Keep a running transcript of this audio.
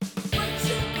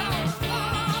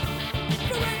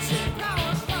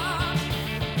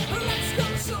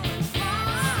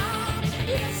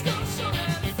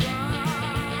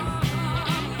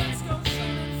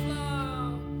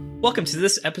Welcome to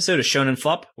this episode of Shonen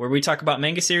Flop, where we talk about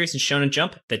manga series and Shonen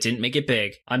Jump that didn't make it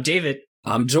big. I'm David.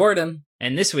 I'm Jordan.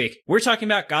 And this week, we're talking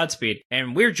about Godspeed,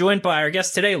 and we're joined by our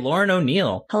guest today, Lauren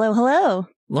O'Neill. Hello, hello.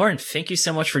 Lauren, thank you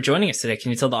so much for joining us today.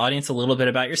 Can you tell the audience a little bit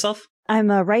about yourself?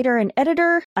 I'm a writer and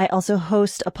editor. I also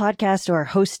host a podcast or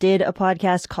hosted a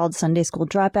podcast called Sunday School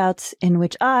Dropouts, in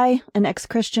which I, an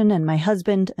ex-Christian, and my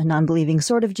husband, a non-believing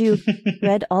sort of Jew,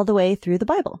 read all the way through the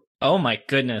Bible. Oh my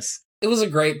goodness. It was a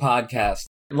great podcast.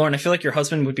 Lauren, I feel like your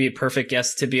husband would be a perfect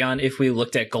guest to be on if we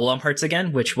looked at Golem Hearts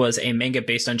again, which was a manga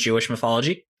based on Jewish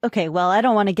mythology. Okay, well, I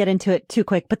don't want to get into it too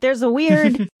quick, but there's a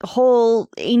weird whole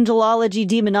angelology,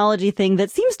 demonology thing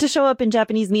that seems to show up in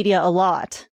Japanese media a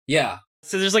lot. Yeah.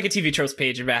 So there's like a TV tropes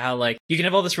page about how like you can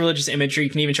have all this religious imagery,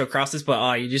 you can even show crosses,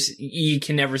 but you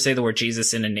can never say the word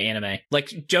Jesus in an anime. Like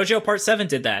JoJo Part 7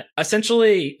 did that.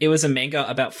 Essentially, it was a manga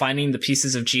about finding the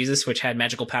pieces of Jesus which had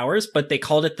magical powers, but they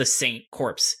called it the Saint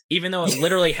Corpse, even though it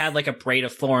literally had like a braid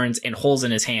of thorns and holes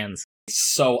in his hands.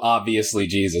 So obviously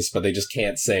Jesus, but they just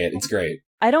can't say it. It's great.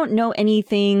 I don't know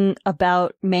anything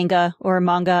about manga or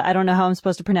manga. I don't know how I'm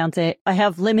supposed to pronounce it. I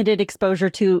have limited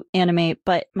exposure to anime,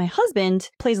 but my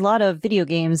husband plays a lot of video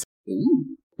games. Ooh.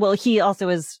 Well, he also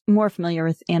is more familiar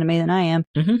with anime than I am.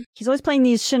 Mm-hmm. He's always playing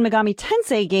these Shin Megami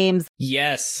Tensei games.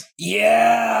 Yes.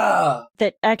 Yeah!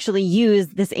 That actually use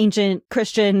this ancient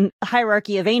Christian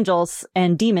hierarchy of angels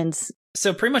and demons.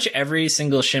 So pretty much every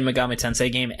single Shin Megami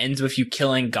Tensei game ends with you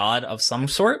killing God of some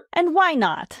sort. And why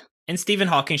not? And Stephen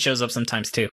Hawking shows up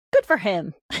sometimes too. Good for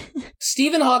him.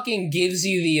 Stephen Hawking gives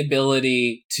you the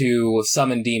ability to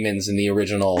summon demons in the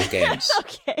original games.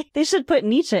 Okay. They should put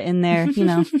Nietzsche in there, you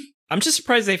know. I'm just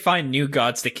surprised they find new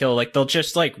gods to kill. Like, they'll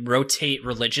just, like, rotate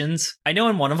religions. I know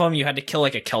in one of them you had to kill,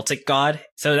 like, a Celtic god.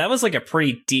 So that was, like, a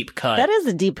pretty deep cut. That is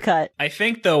a deep cut. I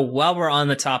think, though, while we're on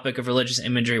the topic of religious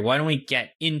imagery, why don't we get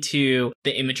into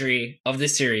the imagery of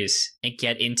this series and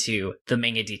get into the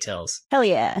manga details? Hell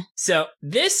yeah. So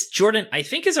this, Jordan, I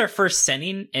think is our first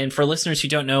seinen. And for listeners who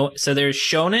don't know, so there's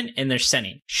shonen and there's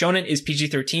seinen. Shonen is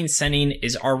PG-13. Seinen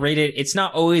is R-rated. It's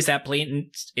not always that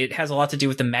blatant. It has a lot to do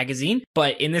with the magazine.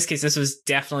 But in this case, this was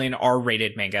definitely an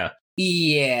R-rated manga.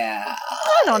 Yeah.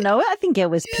 I don't know. I think it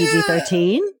was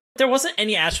PG-13. There wasn't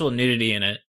any actual nudity in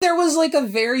it. There was like a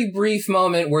very brief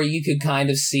moment where you could kind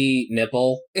of see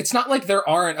nipple. It's not like there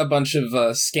aren't a bunch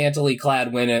of scantily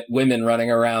clad women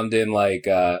running around in like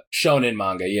shonen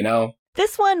manga, you know?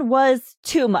 This one was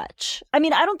too much. I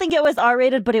mean, I don't think it was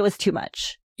R-rated, but it was too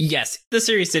much. Yes, the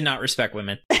series did not respect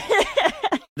women.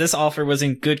 This author was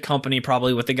in good company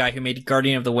probably with the guy who made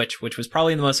Guardian of the Witch, which was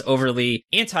probably the most overly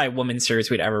anti-woman series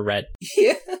we'd ever read.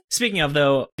 Yeah. Speaking of,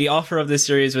 though, the author of this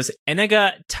series was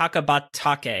Enega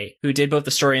Takabatake, who did both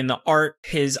the story and the art.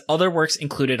 His other works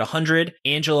included 100,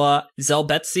 Angela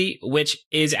Zelbetsy, which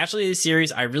is actually a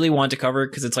series I really wanted to cover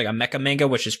because it's like a mecha manga,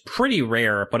 which is pretty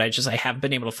rare, but I haven't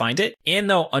been able to find it. And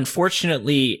though,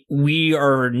 unfortunately, we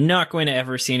are not going to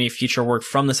ever see any future work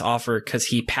from this author because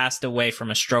he passed away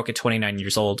from a stroke at 29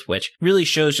 years old, which really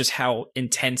shows just how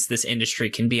intense this industry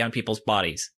can be on people's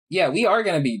bodies. Yeah, we are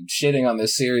going to be shitting on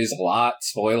this series a lot,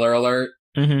 spoiler alert.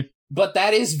 Mm-hmm. But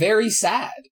that is very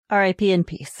sad. R.I.P. in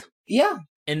peace. Yeah.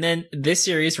 And then this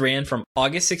series ran from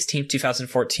August 16,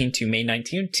 2014 to May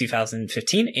 19,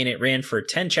 2015, and it ran for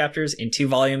 10 chapters in 2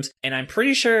 volumes. And I'm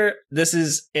pretty sure this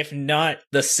is, if not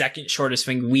the second shortest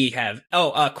thing we have.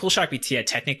 Cool Shock BT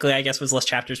technically, I guess, was less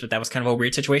chapters, but that was kind of a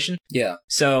weird situation. Yeah.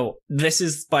 So this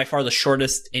is by far the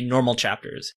shortest in normal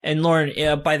chapters. And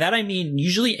Lauren, by that I mean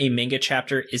usually a manga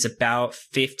chapter is about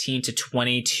 15 to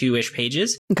 22-ish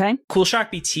pages. Okay. Cool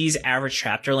Shock BT's average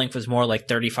chapter length was more like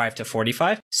 35 to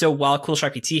 45. So while Cool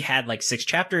Shock BT had like 6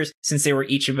 chapters, since they were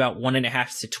each about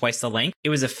 1.5 to twice the length, it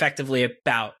was effectively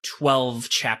about 12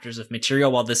 chapters of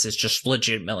material, while this is just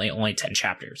legitimately only 10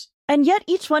 chapters. And yet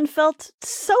each one felt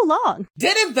so long.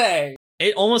 Didn't they?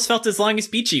 It almost felt as long as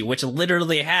Beachy, which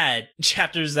literally had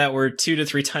chapters that were 2 to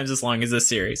 3 times as long as this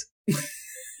series.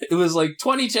 It was like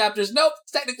 20 chapters. Nope,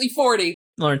 it's technically 40.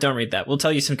 Lauren, don't read that. We'll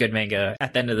tell you some good manga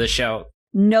at the end of the show.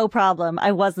 No problem.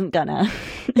 I wasn't gonna.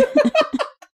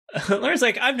 Lauren's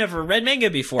like, I've never read manga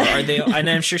before. Are they? And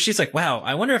I'm sure she's like, wow,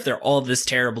 I wonder if they're all this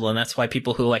terrible, and that's why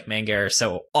people who like manga are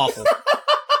so awful.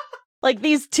 Like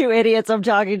these 2 idiots I'm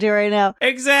talking to right now.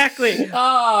 Exactly.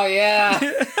 Oh, yeah.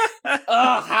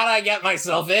 Oh, how'd I get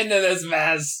myself into this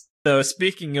mess? So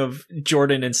speaking of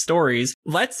Jordan and stories,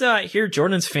 let's hear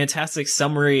Jordan's fantastic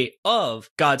summary of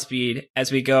Godspeed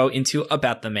as we go into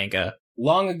about the manga.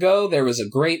 Long ago, there was a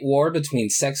great war between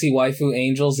sexy waifu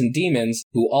angels and demons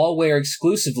who all wear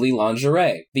exclusively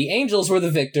lingerie. The angels were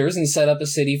the victors and set up a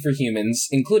city for humans,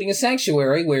 including a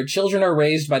sanctuary where children are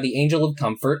raised by the angel of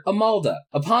comfort, Amalda.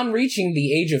 Upon reaching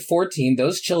the age of 14,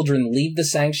 those children leave the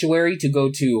sanctuary to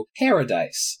go to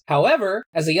paradise. However,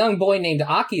 as a young boy named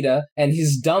Akira and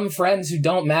his dumb friends who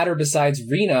don't matter besides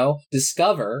Reno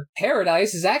discover,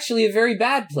 paradise is actually a very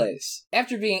bad place.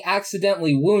 After being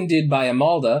accidentally wounded by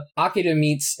Amalda, Akira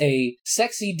meets a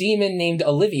sexy demon named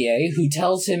Olivier who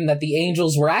tells him that the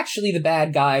angels were actually the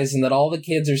bad guys and that all the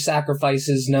kids are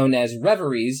sacrifices known as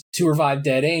reveries to revive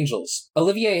dead angels.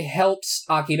 Olivier helps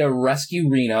Akira rescue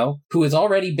Reno, who has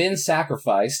already been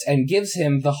sacrificed, and gives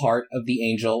him the heart of the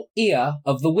angel Ia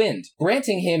of the Wind,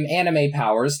 granting him anime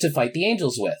powers to fight the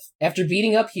angels with. After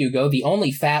beating up Hugo, the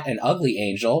only fat and ugly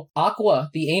angel, Aqua,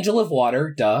 the angel of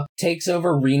water, takes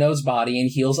over Reno's body and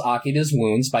heals Akira's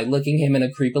wounds by licking him in a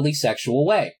creepily sexual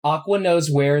way. Aqua knows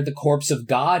where the corpse of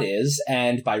God is,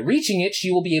 and by reaching it,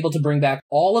 she will be able to bring back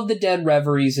all of the dead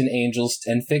reveries and angels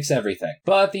and fix everything.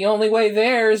 But the only way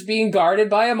there is being guarded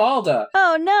by Amalda.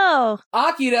 Oh no!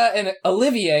 Akira and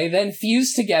Olivier then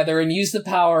fuse together and use the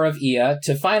power of Ia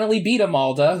to finally beat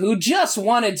Amalda, who just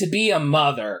wanted to be a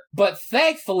mother. But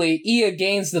thankfully, Ia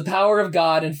gains the power of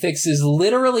God and fixes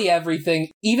literally everything,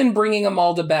 even bringing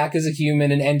Amalda back as a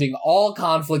human and ending all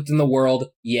conflict in the world.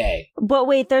 Yay. But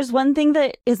wait, there's one thing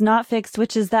that is not fixed,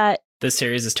 which is that This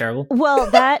series is terrible. well,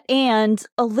 that and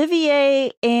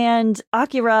Olivier and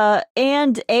Akira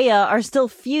and Aya are still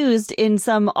fused in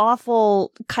some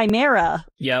awful chimera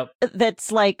Yep.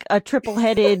 that's like a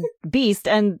triple-headed beast,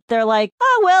 and they're like,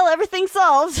 oh, well, everything's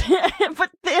solved. But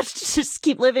they just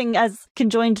keep living as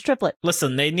conjoined triplet.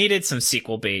 Listen, they needed some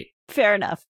sequel bait Fair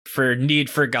enough. for Need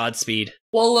for Godspeed.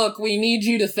 Well, look, we need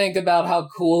you to think about how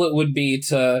cool it would be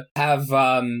to have,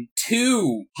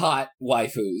 2 hot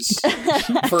waifus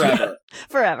forever.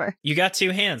 Forever. You got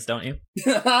 2 hands, don't you?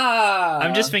 I'm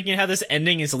I'm just thinking how this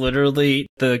ending is literally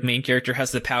the main character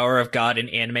has the power of God and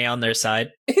anime on their side.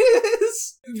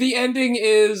 The ending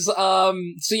is, so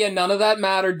yeah, none of that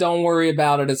mattered. Don't worry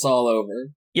about it. It's all over.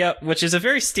 Yep, which is a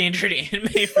very standard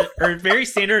anime or very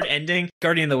standard ending.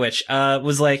 Guardian of the Witch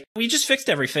was like, we just fixed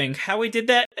everything. How we did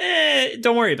that?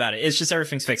 Don't worry about it. It's just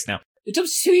everything's fixed now. It took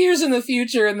 2 years in the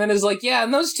future and then is like, yeah,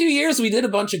 in those 2 years we did a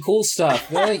bunch of cool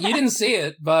stuff. Well, you didn't see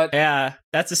it, but Yeah,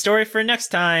 that's a story for next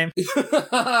time.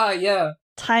 yeah.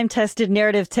 Time-tested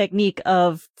narrative technique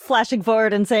of flashing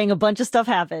forward and saying a bunch of stuff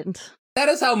happened. That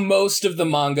is how most of the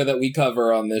manga that we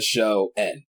cover on this show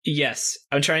end. Yes,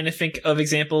 I'm trying to think of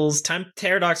examples. Time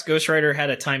Paradox Ghost Rider had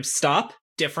a time stop.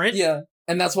 Different. Yeah.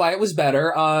 And that's why it was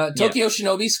better. Tokyo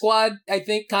Shinobi Squad, I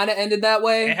think, kind of ended that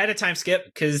way. It had a time skip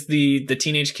because the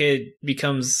teenage kid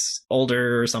becomes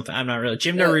older or something. I'm not really.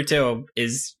 Jim Naruto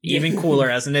is even cooler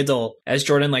as an adult, as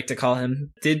Jordan liked to call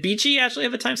him. Did Beachy actually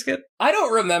have a time skip? I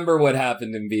don't remember what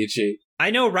happened in Beachy.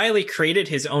 I know Riley created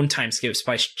his own time skips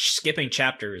by skipping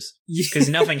chapters because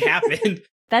nothing happened.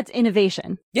 That's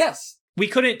innovation. Yes. We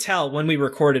couldn't tell when we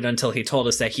recorded until he told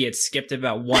us that he had skipped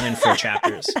about 1 in 4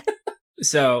 chapters.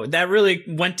 So that really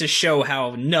went to show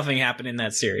how nothing happened in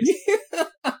that series.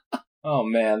 Oh,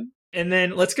 man. And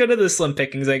then let's go to the slim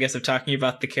pickings, I guess, of talking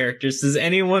about the characters. Does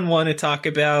anyone want to talk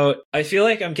about... I feel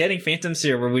like I'm getting phantoms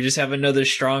here, where we just have another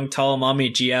strong, tall,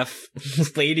 mommy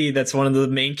GF lady that's one of the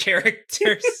main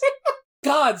characters.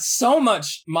 God, so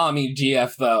much mommy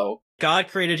GF, though. God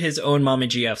created his own mommy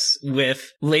GFs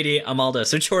with Lady Amalda.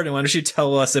 So Jordan, why don't you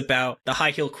tell us about the high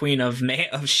heel queen of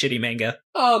shitty manga?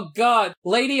 Oh god,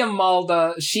 Lady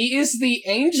Amalda, she is the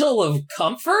angel of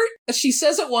comfort? She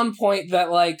says at one point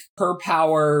that, like, her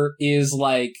power is,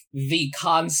 like, the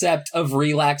concept of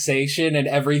relaxation and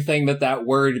everything that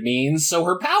word means. So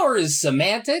her power is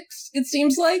semantics, it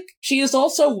seems like. She is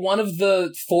also one of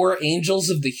the 4 angels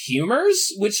of the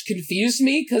humors, which confused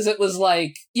me, because it was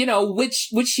like, you know, which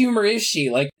humor is she?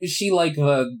 Like, is she like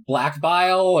the black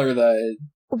bile or the...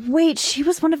 Wait, she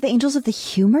was one of the angels of the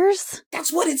humors?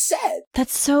 That's what it said!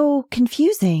 That's so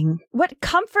confusing. What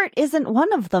comfort isn't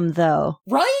one of them, though?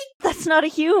 Right? That's not a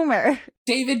humor.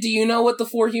 David, do you know what the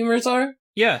 4 humors are?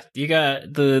 Yeah, you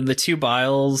got the 2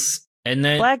 biles, and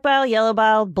then... Black bile, yellow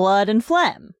bile, blood, and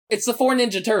phlegm. It's the 4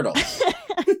 Ninja Turtles.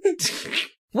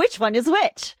 Which one is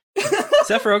which?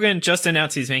 Seth Rogen just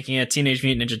announced he's making a Teenage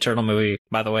Mutant Ninja Turtle movie,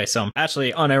 by the way, so I'm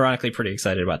actually unironically pretty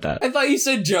excited about that. I thought you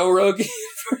said Joe Rogan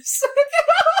for a second.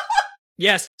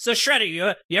 Yes, so Shredder,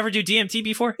 you ever do DMT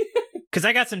before? Because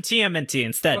I got some TMNT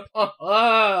instead.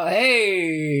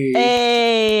 Hey!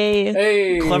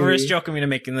 Hey! Cleverest joke I'm going to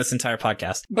make in this entire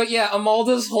podcast. But yeah,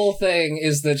 Amalda's whole thing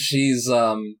is that she's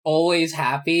always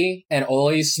happy and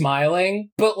always smiling.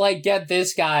 But like, get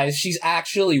this, guys, she's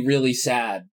actually really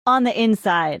sad. On the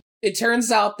inside. It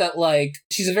turns out that, like,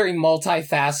 she's a very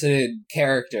multifaceted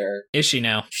character. Is she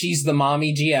now? She's the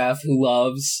mommy GF who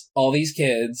loves all these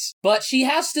kids, but she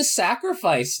has to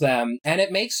sacrifice them, and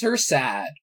it makes her sad.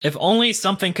 If only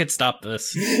something could stop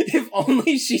this. If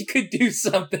only she could do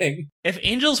something. If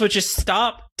angels would just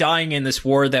stop dying in this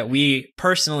war that we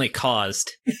personally caused.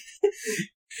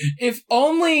 If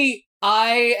only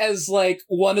I, as, like,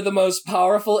 one of the most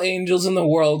powerful angels in the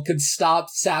world, could stop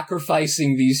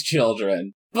sacrificing these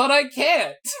children. But I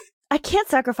can't. I can't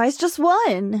sacrifice just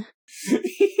one.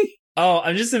 Oh,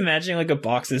 I'm just imagining like a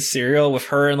box of cereal with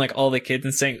her and like all the kids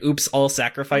and saying, oops, all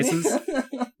sacrifices.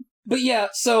 But yeah,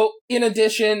 so in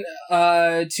addition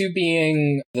to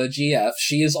being the GF,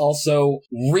 she is also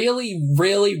really,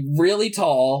 really, really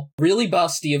tall, really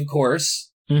busty, of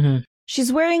course. Mm-hmm.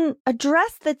 She's wearing a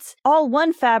dress that's all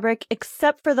one fabric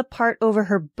except for the part over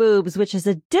her boobs, which is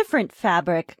a different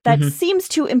fabric that seems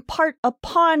to impart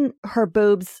upon her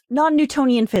boobs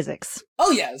non-Newtonian physics.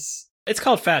 Oh, yes. It's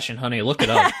called fashion, honey. Look it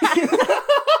up.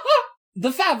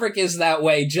 The fabric is that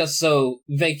way just so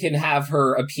they can have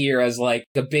her appear as, like,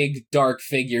 a big, dark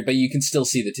figure, but you can still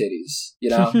see the titties, you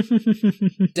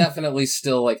know? Definitely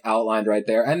still, like, outlined right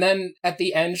there. And then, at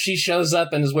the end, she shows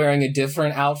up and is wearing a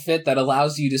different outfit that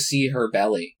allows you to see her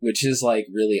belly, which is, like,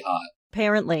 really hot.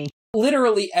 Apparently.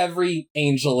 Literally every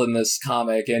angel in this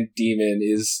comic and demon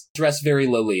is dressed very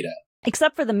Lolita.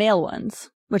 Except for the male ones,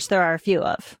 which there are a few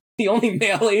of. The only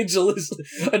male angel is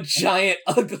a giant,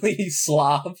 ugly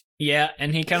slob. Yeah,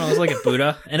 and he kind of looks like a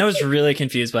Buddha, and I was really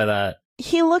confused by that.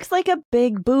 He looks like a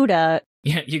big Buddha.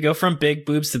 Yeah, you go from big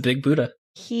boobs to big Buddha.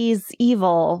 He's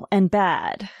evil and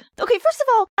bad. Okay, first of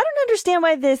all, I don't understand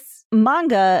why this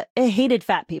manga hated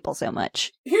fat people so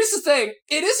much. Here's the thing.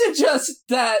 It isn't just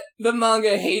that the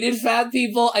manga hated fat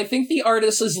people. I think the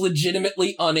artist is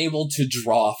legitimately unable to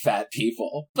draw fat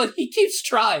people. But he keeps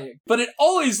trying. But it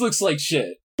always looks like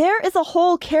shit. There is a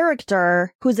whole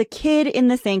character who's a kid in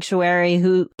the sanctuary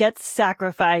who gets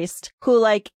sacrificed, who,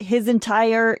 like, his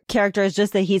entire character is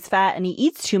just that he's fat and he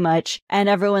eats too much. And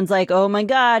everyone's like, oh my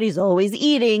God, he's always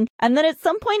eating. And then at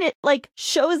some point it, like,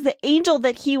 shows the angel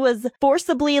that he was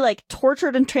forcibly, like,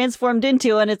 tortured and transformed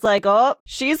into. And it's like, oh,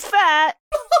 she's fat.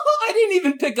 I didn't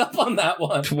even pick up on that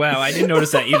one. Wow, I didn't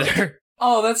notice that either.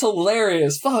 Oh, that's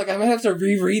hilarious. Fuck, I might have to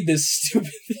reread this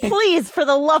stupid thing. Please, for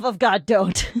the love of God,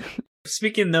 don't.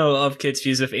 Speaking, though, of kids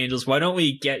fused with angels, why don't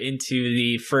we get into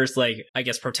the first, like, I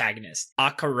guess, protagonist,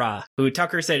 Akira, who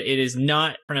Tucker said it is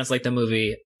not pronounced like the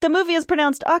movie. The movie is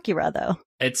pronounced Akira, though.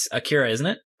 It's Akira, isn't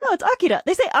it? No, it's Akira.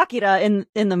 They say Akira in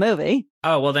the movie.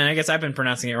 Oh, well, then I guess I've been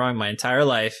pronouncing it wrong my entire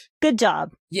life. Good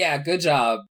job. Yeah, good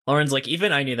job. Lauren's like,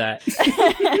 even I knew that.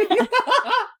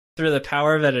 Through the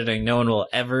power of editing, no one will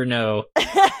ever know.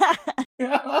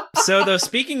 So, though,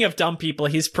 speaking of dumb people,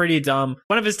 he's pretty dumb.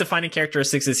 One of his defining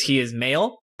characteristics is he is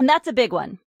male. And that's a big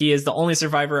one. He is the only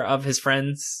survivor of his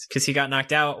friends because he got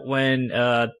knocked out when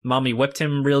mommy whipped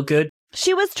him real good.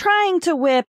 She was trying to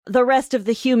whip the rest of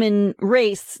the human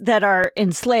race that are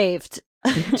enslaved.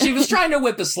 She was trying to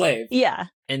whip a slave. Yeah.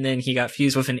 And then he got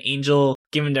fused with an angel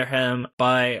given to him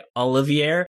by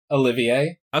Olivier.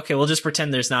 Olivier? Okay, we'll just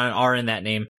pretend there's not an R in that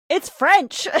name. It's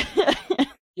French.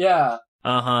 Yeah.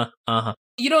 Uh-huh.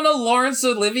 You don't know Laurence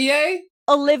Olivier?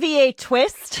 Olivier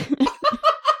Twist.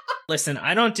 Listen,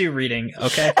 I don't do reading,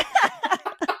 okay?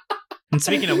 And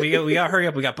speaking of, we got hurry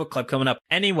up. We got book club coming up.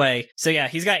 Anyway, so yeah,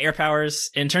 he's got air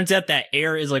powers. And it turns out that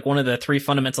air is like one of the 3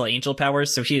 fundamental angel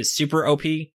powers. So he is super OP.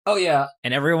 Oh, yeah.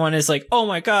 And everyone is like, oh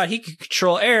my God, he can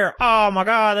control air. Oh my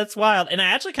God, that's wild. And I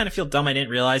actually kind of feel dumb I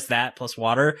didn't realize that plus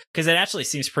water. Because it actually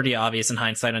seems pretty obvious in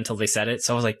hindsight until they said it.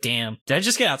 So I was like, damn, did I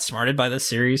just get outsmarted by this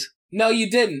series? No,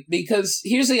 you didn't, because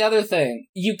here's the other thing.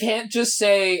 You can't just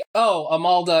say, oh,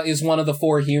 Amalda is one of the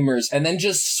 4 humors, and then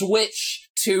just switch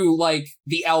to, like,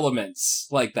 the elements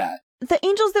like that. The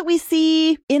angels that we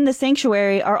see in the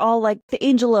sanctuary are all like the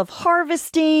angel of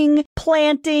harvesting,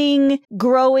 planting,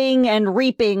 growing, and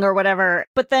reaping or whatever.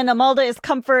 But then Amalda is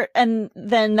comfort, and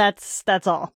then that's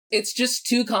all. It's just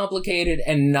too complicated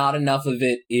and not enough of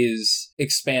it is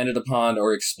expanded upon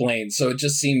or explained. So it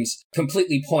just seems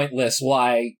completely pointless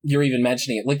why you're even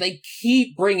mentioning it. Like, they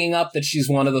keep bringing up that she's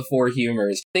one of the 4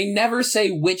 humors. They never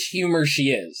say which humor she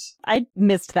is. I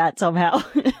missed that somehow.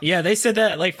 Yeah, they said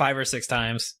that like 5 or 6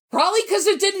 times. Probably because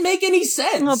it didn't make any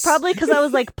sense. Well, probably because I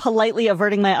was like politely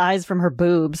averting my eyes from her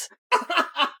boobs.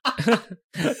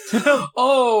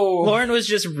 Oh. Lauren was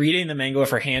just reading the manga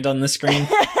with her hand on the screen.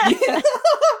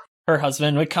 Her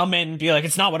husband would come in and be like,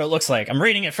 it's not what it looks like. I'm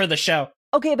reading it for the show.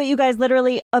 Okay, but you guys,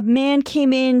 literally, a man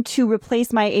came in to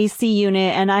replace my AC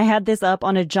unit, and I had this up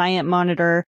on a giant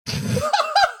monitor.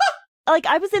 Like,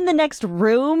 I was in the next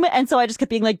room, and so I just kept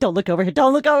being like, don't look over here,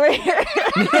 don't look over here.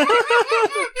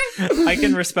 I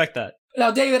can respect that. Now,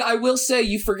 David, I will say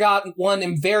you forgot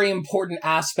one very important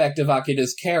aspect of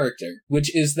Akira's character,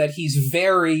 which is that he's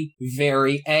very,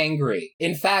 very angry.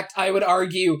 In fact, I would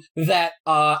argue that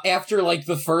after, like,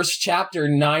 the first chapter,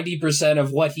 90%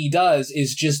 of what he does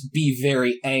is just be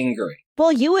very angry.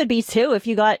 Well, you would be too if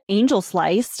you got angel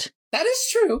sliced. That is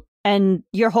true. And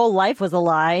your whole life was a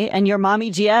lie, and your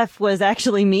mommy GF was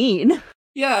actually mean.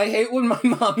 Yeah, I hate when my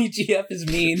mommy GF is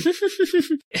mean.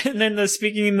 And then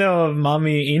speaking though of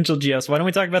mommy angel GFs, why don't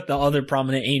we talk about the other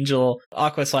prominent angel,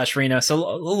 Aqua/Reno? So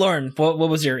Lauren, what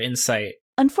was your insight?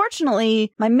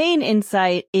 Unfortunately, my main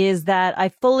insight is that I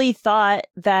fully thought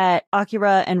that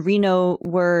Akira and Reno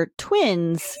were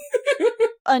twins.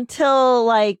 Until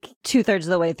like 2/3 of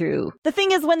the way through. The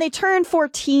thing is, when they turn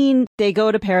 14, they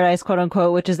go to paradise, quote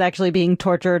unquote, which is actually being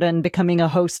tortured and becoming a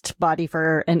host body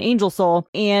for an angel soul.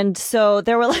 And so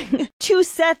there were like 2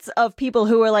 sets of people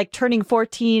who were like turning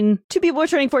 14. 2 people were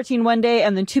turning 14 one day,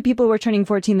 and then 2 people were turning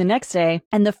 14 the next day.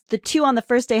 And the 2 on the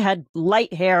first day had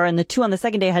light hair, and the 2 on the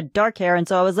second day had dark hair. And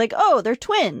so I was like, oh, they're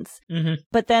twins. Mm-hmm.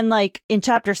 But then like in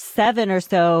chapter 7 or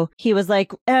so, he was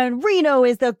like, and Reno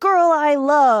is the girl I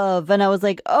love. And I was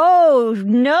like, oh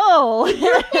no,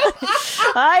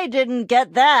 I didn't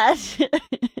get that.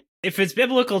 If it's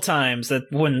biblical times, that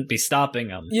wouldn't be stopping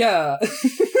them. Yeah.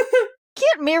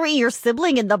 Can't marry your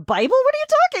sibling in the Bible? What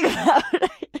are you talking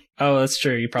about? Oh, that's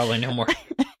true. You probably know more.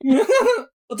 Well,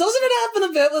 doesn't it happen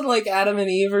a bit with like Adam and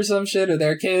Eve or some shit, or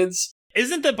their kids?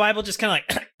 Isn't the Bible just kind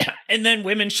of like, and then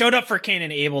women showed up for Cain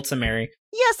and Abel to marry?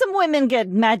 Yeah, some women get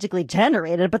magically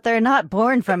generated, but they're not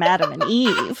born from Adam and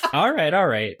Eve. All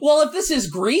right. Well, if this is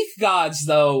Greek gods,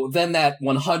 though, then that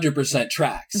 100%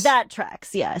 tracks. That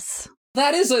tracks, yes.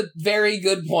 That is a very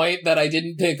good point that I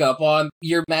didn't pick up on.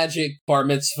 Your magic bar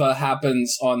mitzvah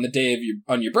happens on the day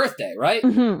of your birthday, right?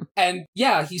 Mm-hmm. And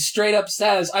yeah, he straight up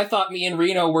says, I thought me and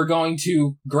Reno were going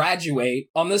to graduate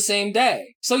on the same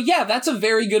day. So yeah, that's a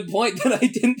very good point that I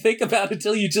didn't think about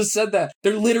until you just said that.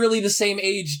 They're literally the same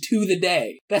age to the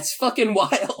day. That's fucking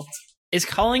wild. Is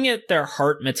calling it their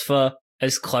heart mitzvah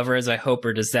as clever as I hope,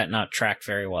 or does that not track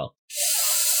very well?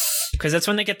 Because that's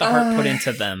when they get the heart put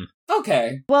into them.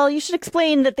 Okay. Well, you should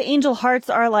explain that the angel hearts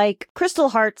are like crystal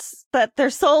hearts that their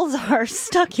souls are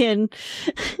stuck in.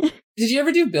 Did you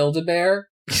ever do Build-A-Bear?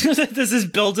 This is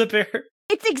Build-A-Bear?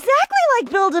 It's exactly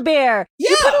like Build-A-Bear. Yeah.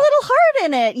 You put a little heart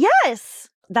in it. Yes.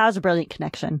 That was a brilliant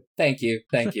connection. Thank you.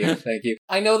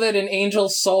 I know that an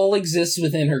angel's soul exists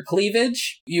within her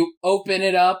cleavage. You open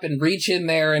it up and reach in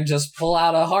there and just pull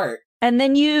out a heart. And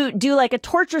then you do like a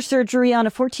torture surgery on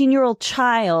a 14-year-old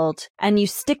child, and you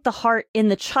stick the heart in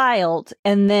the child,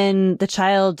 and then the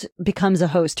child becomes a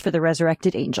host for the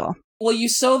resurrected angel. Well, you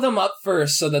sew them up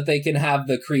first so that they can have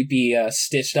the creepy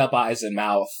stitched up eyes and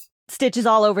mouth. Stitches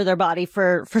all over their body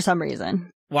for some reason.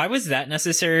 Why was that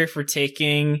necessary for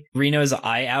taking Reno's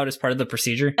eye out as part of the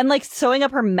procedure? And like sewing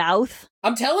up her mouth.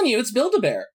 I'm telling you, it's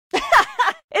Build-A-Bear.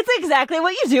 It's exactly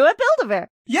what you do at Build-A-Bear.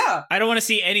 Yeah. I don't want to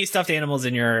see any stuffed animals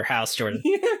in your house, Jordan.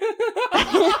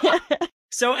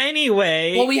 So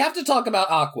anyway... Well, we have to talk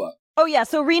about Aqua. Oh yeah,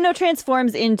 so Reno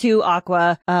transforms into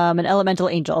Aqua, an elemental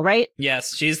angel, right?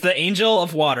 Yes, she's the angel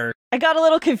of water. I got a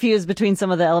little confused between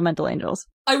some of the elemental angels.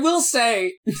 I will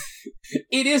say,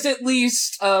 it is at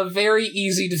least very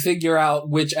easy to figure out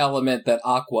which element that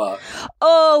Aqua...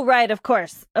 Oh, right, of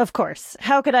course. Of course.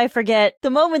 How could I forget the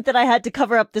moment that I had to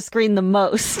cover up the screen the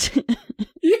most?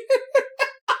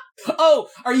 Oh,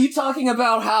 are you talking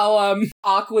about how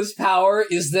Aqua's power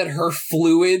is that her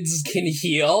fluids can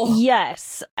heal?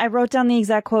 Yes. I wrote down the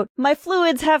exact quote. My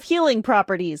fluids have healing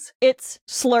properties. It's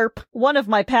slurp, one of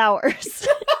my powers.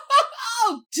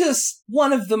 Oh, just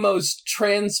one of the most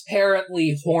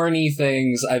transparently horny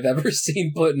things I've ever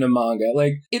seen put in a manga.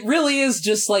 Like, it really is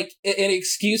just like an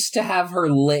excuse to have her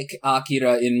lick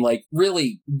Akira in like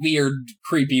really weird,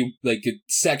 creepy, like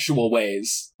sexual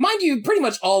ways. Mind you, pretty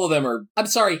much all of them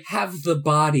have the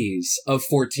bodies of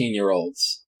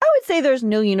 14-year-olds. I would say there's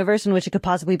no universe in which it could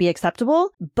possibly be acceptable,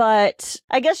 but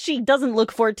I guess she doesn't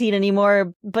look 14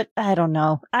 anymore, but I don't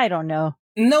know.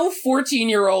 No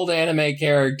 14-year-old anime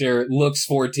character looks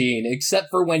 14, except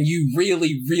for when you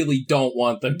really, really don't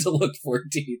want them to look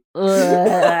 14.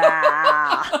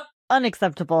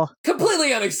 Unacceptable.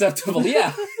 Completely unacceptable,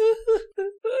 yeah.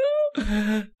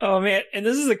 Oh man, and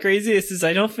this is the craziest is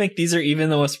I don't think these are even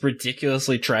the most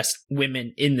ridiculously dressed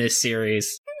women in this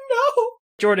series. No.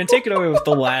 Jordan, take it away with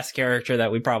the last character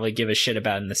that we probably give a shit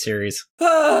about in the series.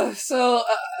 So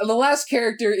the last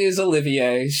character is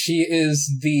Olivier. She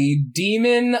is the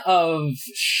demon of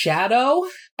shadow.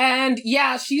 And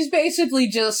yeah, she's basically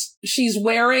she's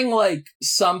wearing like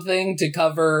something to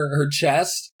cover her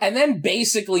chest and then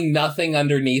basically nothing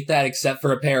underneath that except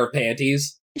for a pair of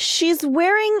panties. She's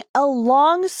wearing a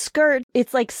long skirt.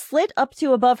 It's like slit up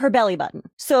to above her belly button.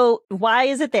 So why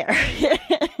is it there?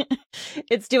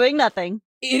 It's doing nothing.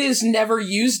 It is never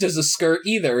used as a skirt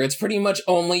either. It's pretty much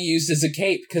only used as a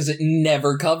cape because it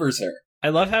never covers her. I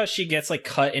love how she gets like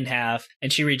cut in half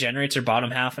and she regenerates her bottom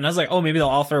half. And I was like, oh, maybe the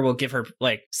author will give her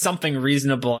like something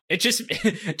reasonable. It just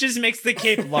makes the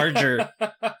cape larger.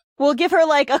 We'll give her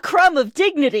like a crumb of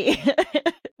dignity.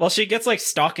 Well, she gets like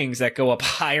stockings that go up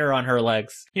higher on her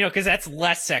legs, you know, because that's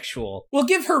less sexual. We'll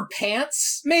give her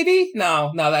pants, maybe?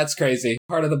 No, that's crazy.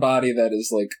 Part of the body that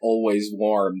is like always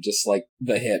warm, just like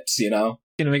the hips, you know?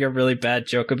 Gonna make a really bad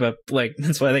joke about like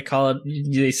that's why they call it.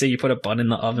 They say you put a bun in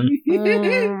the oven.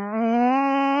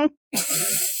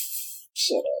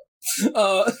 Shut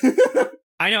up.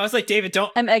 I know. I was like, David,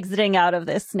 don't. I'm exiting out of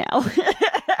this now.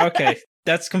 Okay,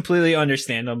 that's completely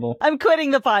understandable. I'm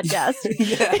quitting the podcast.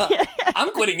 Yeah,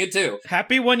 I'm quitting it too.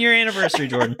 Happy 1 year anniversary,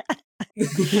 Jordan.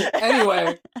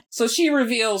 Anyway, so she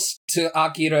reveals to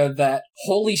Akira that,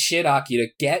 holy shit, Akira,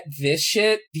 get this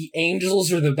shit? The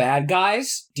angels are the bad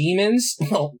guys? Demons?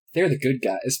 Well, they're the good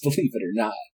guys, believe it or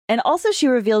not. And also she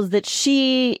reveals that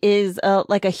she is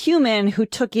like a human who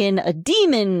took in a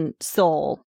demon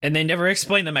soul. And they never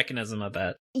explain the mechanism of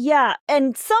that. Yeah,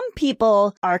 and some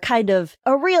people are kind of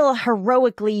a real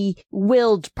heroically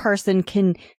willed person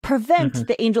can prevent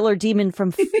the angel or demon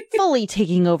from fully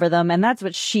taking over them, and that's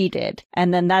what she did.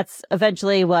 And then that's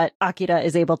eventually what Akira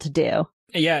is able to do.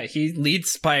 Yeah, he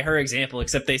leads by her example,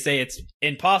 except they say it's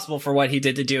impossible for what he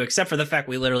did to do, except for the fact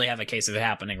we literally have a case of it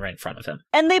happening right in front of him.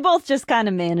 And they both just kind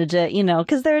of manage it, you know,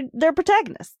 because they're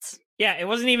protagonists. Yeah, it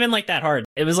wasn't even like that hard.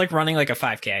 It was like running like a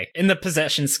 5K in the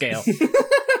possession scale. Yeah.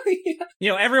 You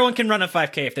know, everyone can run a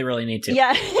 5K if they really need to.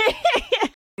 Yeah.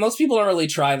 Most people don't really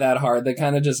try that hard. They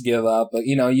kind of just give up. But,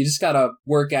 you know, you just gotta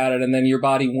work at it and then your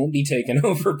body won't be taken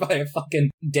over by a fucking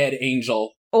dead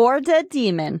angel. Or dead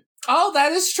demon. Oh,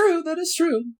 that is true. That is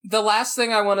true. The last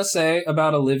thing I want to say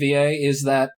about Olivier is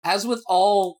that, as with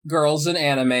all girls in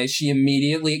anime, she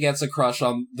immediately gets a crush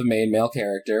on the main male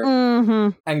character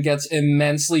and gets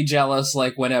immensely jealous,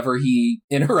 like, whenever he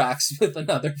interacts with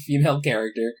another female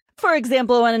character. For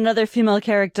example, when another female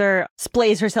character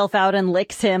splays herself out and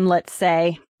licks him, let's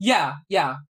say. Yeah.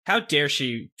 How dare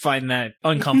she find that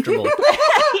uncomfortable?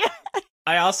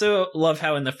 I also love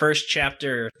how in the first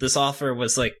chapter, this author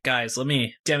was like, guys, let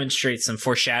me demonstrate some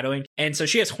foreshadowing. And so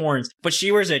she has horns, but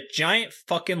she wears a giant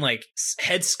fucking like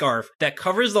headscarf that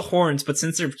covers the horns. But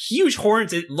since they're huge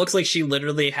horns, it looks like she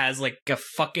literally has like a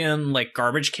fucking like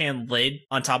garbage can lid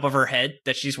on top of her head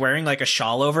that she's wearing like a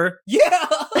shawl over. Yeah!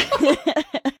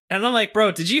 And I'm like,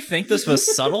 bro, did you think this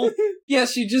was subtle? Yeah,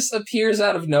 she just appears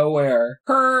out of nowhere.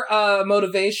 Her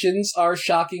motivations are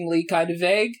shockingly kind of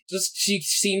vague. Just she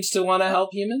seems to want to help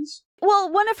humans. Well,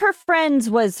 one of her friends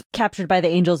was captured by the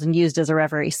angels and used as a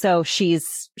reverie, so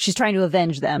she's trying to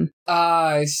avenge them.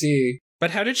 Ah, I see.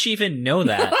 But how did she even know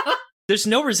that? There's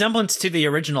no resemblance to the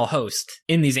original host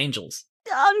in these angels.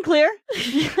 Unclear.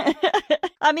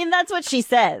 I mean, that's what she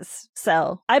says.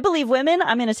 So I believe women.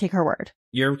 I'm going to take her word.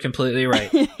 You're completely right.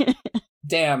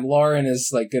 Damn, Lauren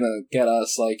is like gonna get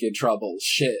us like in trouble.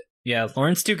 Shit. Yeah,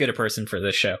 Lauren's too good a person for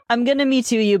this show. I'm going to Me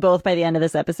Too you both by the end of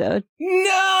this episode.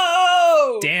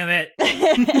 No! Damn it.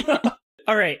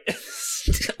 All right.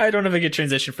 I don't have a good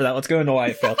transition for that. Let's go into why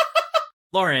I failed.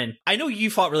 Lauren, I know you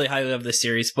thought really highly of this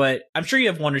series, but I'm sure you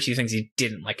have one or two things you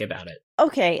didn't like about it.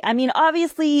 Okay, I mean,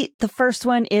 obviously, the first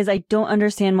one is I don't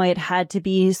understand why it had to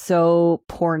be so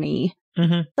porny.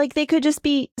 Mm-hmm. Like, they could just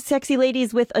be sexy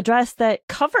ladies with a dress that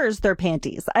covers their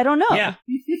panties. I don't know. Yeah.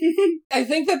 I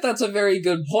think that's a very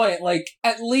good point. Like,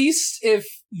 at least if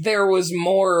there was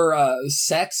more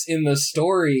sex in the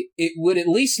story, it would at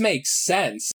least make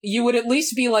sense. You would at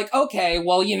least be like, okay,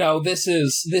 well, you know, this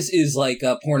is like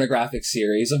a pornographic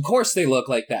series. Of course they look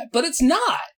like that, but it's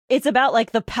not. It's about,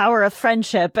 like, the power of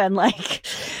friendship and, like,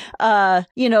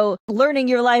 you know, learning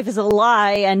your life is a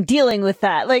lie and dealing with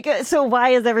that. Like, so why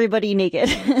is everybody naked?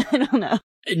 I don't know.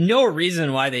 No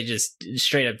reason why they just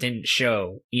straight up didn't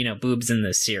show, you know, boobs in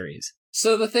this series.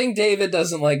 So the thing David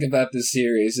doesn't like about this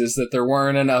series is that there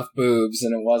weren't enough boobs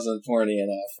and it wasn't porny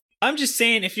enough. I'm just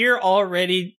saying, if you're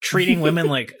already treating women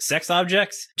like sex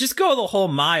objects, just go the whole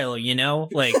mile, you know?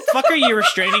 Like, fuck are you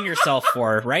restraining yourself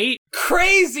for, right?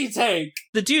 Crazy take!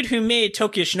 The dude who made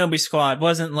Tokyo Shinobi Squad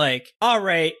wasn't like, all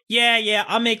right, yeah,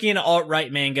 I'm making an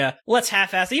alt-right manga. Let's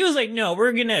half-ass it. He was like, no,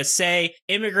 we're gonna say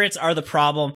immigrants are the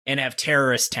problem and have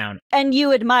terrorist town. And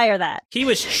you admire that. He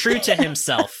was true to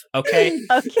himself, okay?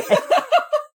 Okay.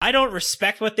 I don't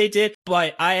respect what they did,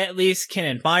 but I at least can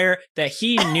admire that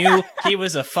he knew he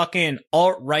was a fucking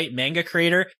alt-right manga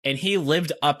creator, and he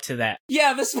lived up to that.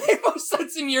 Yeah, this made more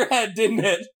sense in your head, didn't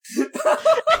it?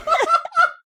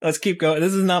 Let's keep going.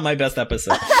 This is not my best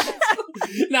episode.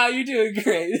 No, you're doing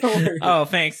great. Don't worry. Oh,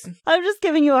 thanks. I'm just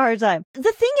giving you a hard time.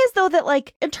 The thing is, though, that,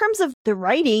 like, in terms of the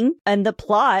writing and the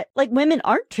plot, like, women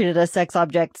aren't treated as sex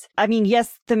objects. I mean,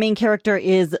 yes, the main character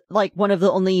is, like, one of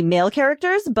the only male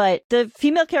characters, but the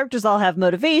female characters all have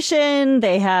motivation,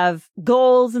 they have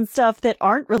goals and stuff that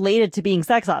aren't related to being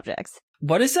sex objects.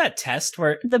 What is that test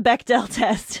where... The Bechdel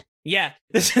test. Yeah,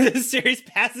 this series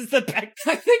passes the Bechdel.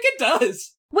 I think it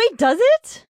does. Wait, does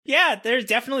it? Yeah, there's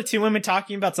definitely two women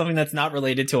talking about something that's not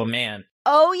related to a man.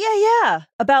 Oh, yeah.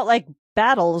 About, like,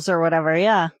 battles or whatever,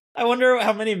 yeah. I wonder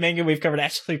how many manga we've covered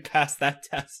actually passed that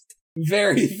test.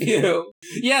 Very few.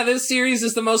 Yeah, this series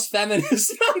is the most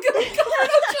feminist manga we've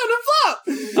covered on Shonen Flop.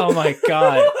 Oh my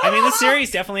god. I mean, this series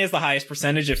definitely has the highest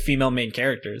percentage of female main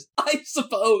characters. I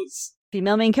suppose.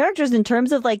 Female main characters, in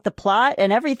terms of, like, the plot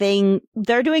and everything,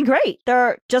 they're doing great.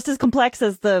 They're just as complex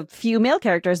as the few male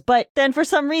characters, but then for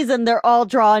some reason, they're all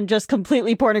drawn just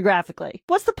completely pornographically.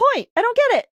 What's the point? I don't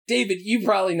get it. David, you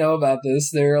probably know about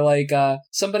this. They're like,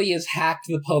 somebody has hacked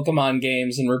the Pokemon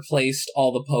games and replaced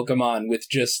all the Pokemon with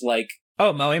just, like...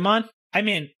 Oh, Moemon? I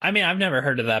mean, I've never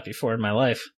heard of that before in my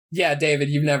life. Yeah, David,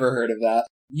 you've never heard of that.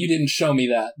 You didn't show me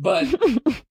that, but...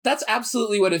 That's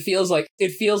absolutely what it feels like.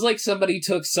 It feels like somebody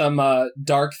took some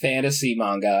dark fantasy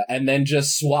manga and then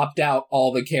just swapped out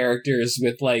all the characters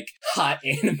with, like, hot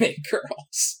anime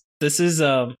girls. This is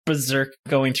Berserk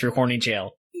going through horny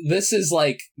jail. This is,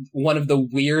 like, one of the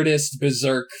weirdest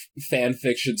Berserk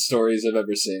fanfiction stories I've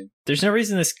ever seen. There's no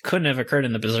reason this couldn't have occurred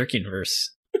in the Berserk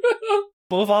universe.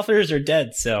 Both authors are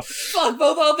dead, so... Fuck,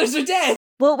 both authors are dead!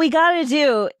 What we gotta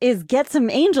do is get some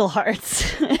angel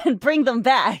hearts and bring them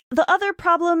back. The other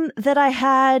problem that I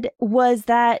had was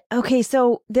that, okay,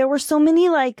 so there were so many,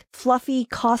 like, fluffy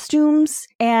costumes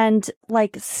and,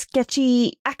 like,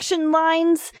 sketchy action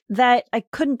lines that I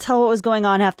couldn't tell what was going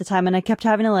on half the time, and I kept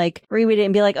having to, like, reread it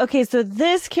and be like, okay, so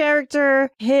this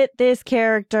character hit this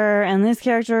character, and this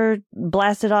character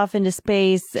blasted off into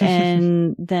space,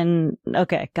 and then,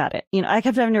 okay, got it. You know, I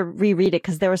kept having to reread it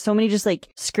because there were so many just, like,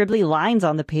 scribbly lines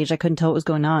on the page, I couldn't tell what was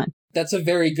going on. That's a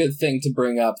very good thing to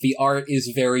bring up. The art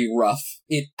is very rough.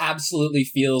 It absolutely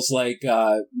feels like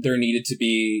there needed to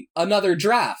be another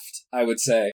draft, I would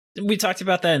say. We talked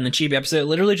about that in the Chibi episode. It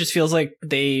literally just feels like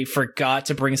they forgot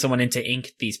to bring someone in to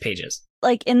ink these pages.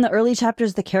 Like, in the early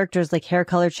chapters, the characters, like, hair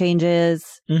color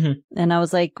changes. Mm-hmm. And I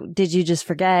was like, did you just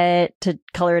forget to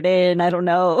color it in? I don't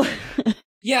know.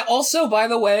 Yeah, also, by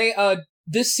the way,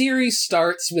 this series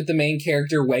starts with the main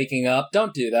character waking up.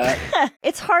 Don't do that.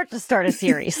 It's hard to start a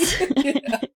series.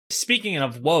 Yeah. Speaking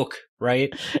of woke,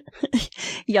 right?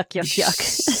 Yuck.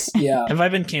 Yeah. Have I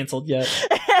been canceled yet?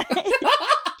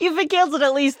 You've been canceled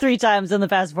at least 3 times in the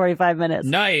past 45 minutes.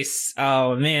 Nice.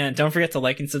 Oh, man. Don't forget to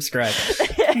like and subscribe.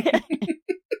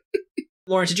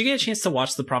 Lauren, did you get a chance to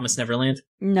watch The Promised Neverland?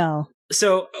 No.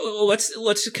 So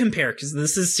let's compare, because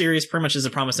this is series pretty much as a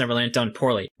Promised Neverland done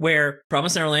poorly, where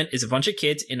Promised Neverland is a bunch of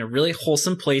kids in a really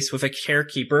wholesome place with a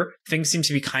carekeeper. Things seem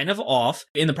to be kind of off.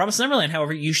 In the Promised Neverland,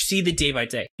 however, you see the day by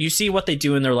day. You see what they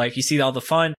do in their life. You see all the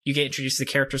fun. You get introduced to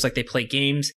the characters, like they play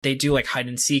games. They do like hide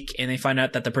and seek, and they find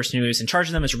out that the person who is in charge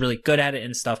of them is really good at it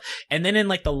and stuff. And then in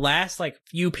like the last like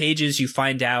few pages, you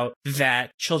find out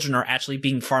that children are actually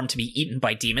being farmed to be eaten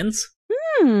by demons.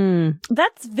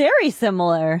 That's very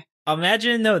similar.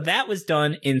 Imagine, though, that was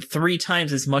done in 3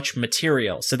 times as much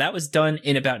material. So that was done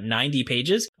in about 90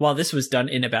 pages, while this was done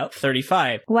in about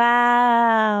 35.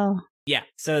 Wow. Yeah,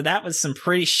 so that was some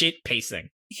pretty shit pacing.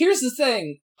 Here's the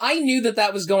thing. I knew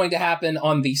that was going to happen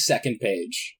on the second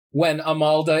page, when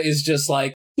Amalda is just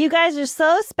like, You guys are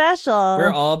so special.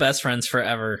 We're all best friends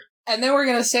forever. and then we're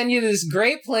going to send you to this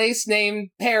great place named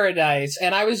Paradise.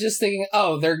 And I was just thinking,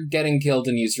 oh, they're getting killed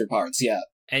and used for parts, yeah.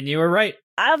 And you were right.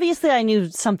 Obviously, I knew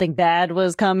something bad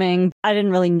was coming. I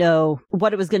didn't really know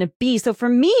what it was going to be. So for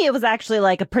me, it was actually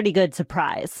like a pretty good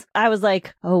surprise. I was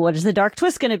like, oh, what is the dark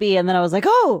twist going to be? And then I was like,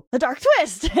 oh, the dark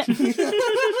twist.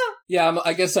 Yeah,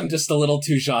 I guess I'm just a little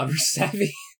too genre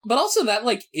savvy. But also that,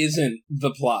 like, isn't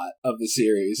the plot of the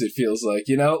series, it feels like,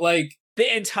 you know? Like,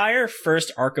 The entire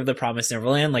first arc of The Promised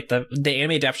Neverland, like the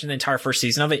anime adaptation, the entire first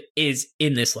season of it is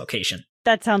in this location.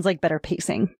 That sounds like better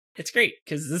pacing. It's great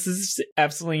because this is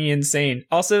absolutely insane.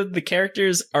 Also, the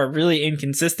characters are really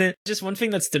inconsistent. Just one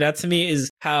thing that stood out to me is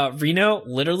how Reno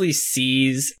literally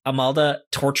sees Amalda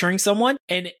torturing someone,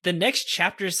 and the next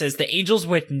chapter says the angels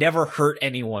would never hurt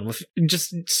anyone.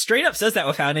 Just straight up says that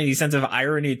without any sense of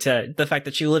irony to the fact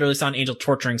that she literally saw an angel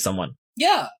torturing someone.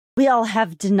 Yeah. We all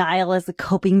have denial as a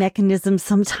coping mechanism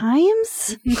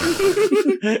sometimes.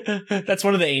 That's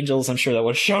one of the angels, I'm sure, that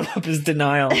would have shown up as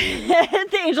denial.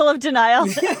 The angel of denial.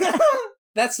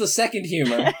 That's the second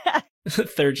humor. The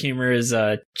third humor is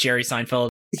Jerry Seinfeld.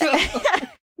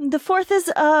 The fourth is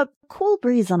a cool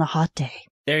breeze on a hot day.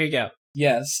 There you go.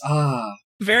 Yes.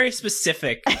 Very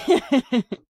specific.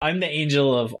 I'm the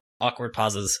angel of awkward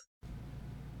pauses.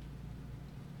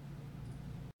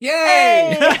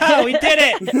 Yay! Hey! We did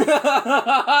it!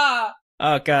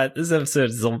 Oh god, this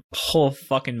episode is a whole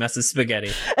fucking mess of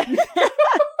spaghetti.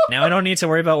 Now I don't need to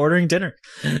worry about ordering dinner.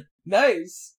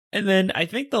 Nice. And then I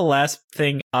think the last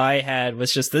thing I had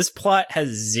was just this plot has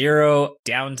zero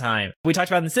downtime. We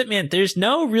talked about in Zipman, there's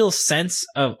no real sense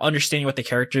of understanding what the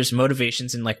characters'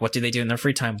 motivations and like what do they do in their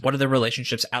free time. What are their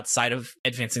relationships outside of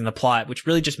advancing the plot, which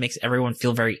really just makes everyone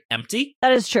feel very empty.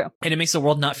 That is true. And it makes the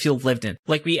world not feel lived in.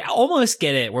 Like we almost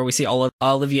get it where we see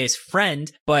Olivier's friend,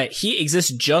 but he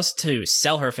exists just to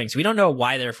sell her things. We don't know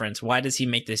why they're friends. Why does he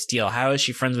make this deal? How is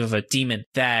she friends with a demon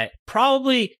that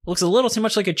probably looks a little too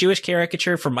much like a Jewish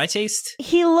caricature for my taste?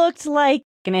 He looked like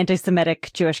an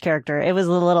anti-Semitic Jewish character. It was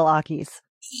a little Akis.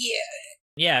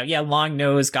 Yeah, long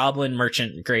nose, goblin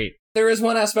merchant, great. There is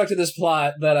one aspect of this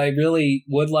plot that I really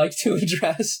would like to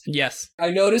address. Yes. I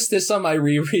noticed this on my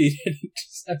reread, and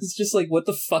I was just like, what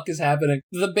the fuck is happening?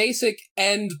 The basic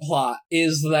end plot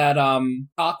is that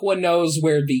Aqua knows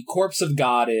where the corpse of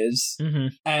God is,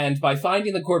 and by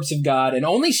finding the corpse of God, and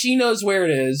only she knows where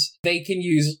it is, they can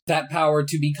use that power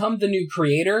to become the new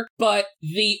creator, but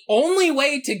the only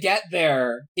way to get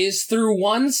there is through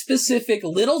one specific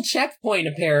little checkpoint,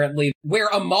 apparently, where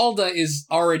Amalda is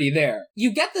already there.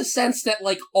 You get the sense that,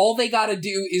 like, all they gotta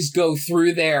do is go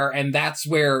through there, and that's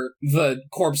where the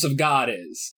corpse of God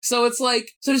is. So it's like,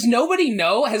 so does nobody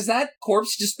know? Has that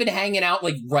corpse just been hanging out,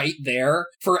 like, right there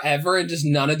forever, and just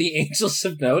none of the angels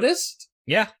have noticed?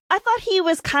 Yeah. I thought he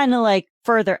was kind of like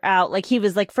further out. Like he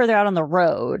was like further out on the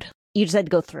road. You just had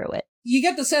to go through it. You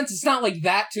get the sense it's not like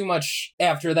that too much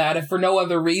after that, if for no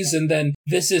other reason than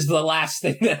this is the last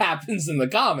thing that happens in the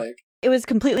comic. It was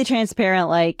completely transparent,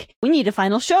 like, we need a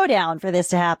final showdown for this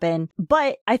to happen.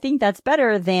 But I think that's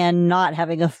better than not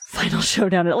having a final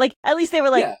showdown. Like, at least they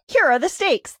were like, Here are the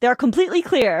stakes. They're completely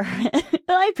clear.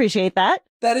 I appreciate that.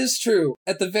 That is true.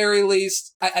 At the very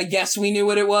least, I guess we knew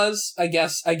what it was. I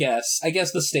guess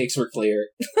the stakes were clear.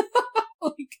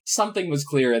 Like, something was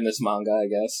clear in this manga, I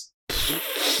guess.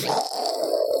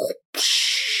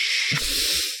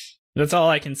 That's all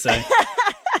I can say.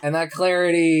 And that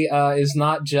clarity is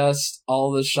not just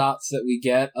all the shots that we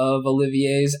get of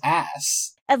Olivier's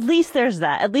ass. At least there's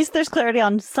that. At least there's clarity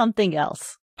on something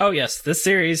else. Oh yes, this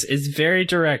series is very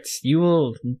direct. You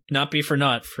will not be for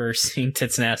naught for seeing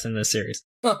tits and ass in this series.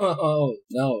 Oh,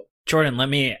 no. Jordan, let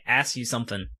me ask you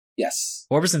something. Yes.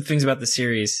 What were some things about the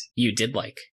series you did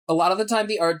like? A lot of the time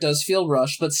the art does feel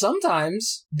rushed, but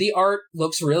sometimes the art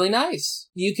looks really nice.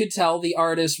 You could tell the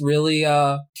artist really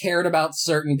cared about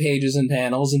certain pages and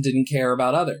panels and didn't care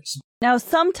about others. Now,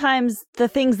 sometimes the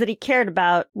things that he cared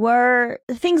about were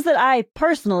the things that I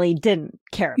personally didn't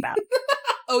care about.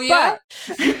 Oh, yeah?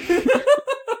 But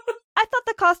I thought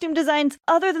the costume designs,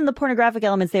 other than the pornographic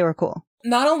elements, they were cool.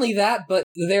 Not only that, but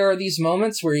there are these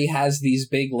moments where he has these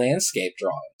big landscape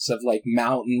drawings of, like,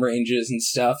 mountain ranges and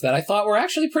stuff that I thought were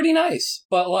actually pretty nice.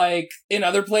 But, like, in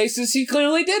other places, he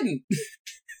clearly didn't.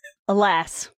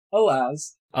 Alas.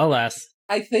 Alas.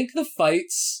 I think the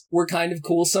fights were kind of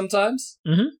cool sometimes.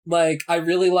 Mm-hmm. Like, I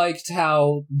really liked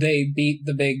how they beat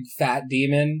the big fat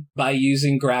demon by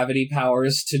using gravity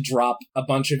powers to drop a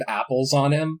bunch of apples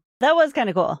on him. That was kind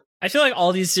of cool. I feel like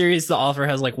all these series, the author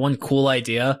has like one cool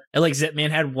idea. And like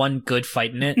Zipman had one good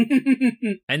fight in it.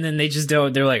 And then they just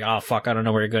don't, they're like, oh fuck, I don't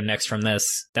know where to go next from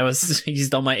this. That was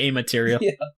used all my A material.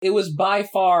 Yeah. It was by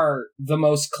far the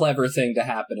most clever thing to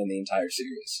happen in the entire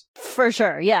series. For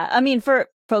sure, yeah. I mean, for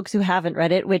folks who haven't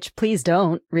read it, which please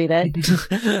don't read it,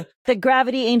 the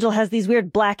Gravity Angel has these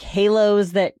weird black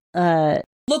halos that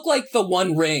Look like the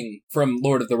One Ring from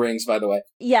Lord of the Rings, by the way.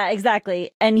 Yeah,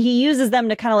 exactly. And he uses them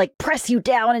to kind of like press you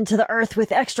down into the earth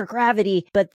with extra gravity,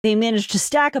 but they manage to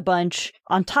stack a bunch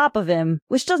on top of him,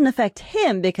 which doesn't affect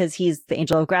him because he's the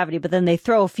angel of gravity, but then they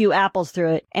throw a few apples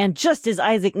through it. And just as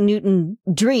Isaac Newton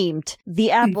dreamed,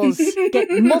 the apples get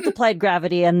multiplied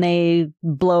gravity and they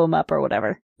blow him up or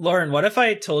whatever. Lauren, what if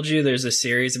I told you there's a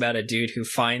series about a dude who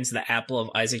finds the apple of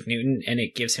Isaac Newton and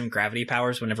it gives him gravity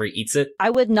powers whenever he eats it?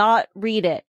 I would not read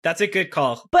it. That's a good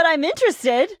call. But I'm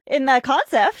interested in that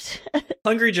concept.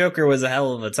 Hungry Joker was a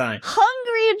hell of a time.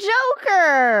 Hungry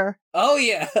Joker! Oh,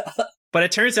 yeah. But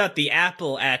it turns out the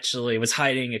apple actually was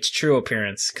hiding its true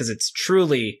appearance because it's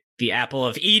truly the apple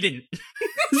of Eden.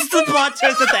 This is the plot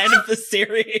twist at the end of the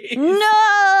series.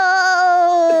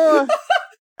 No!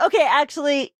 Okay,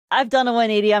 actually, I've done a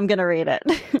 180. I'm gonna read it.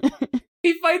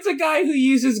 He fights a guy who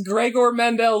uses Gregor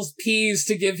Mendel's peas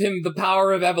to give him the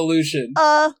power of evolution.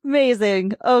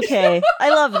 Amazing. Okay.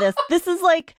 I love this. This is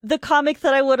like the comic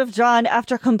that I would have drawn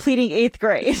after completing 8th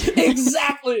grade.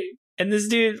 Exactly. And this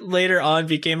dude later on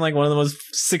became like one of the most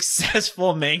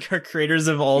successful manga creators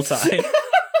of all time.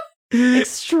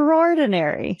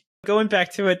 Extraordinary. Going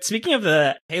back to it, speaking of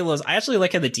the halos, I actually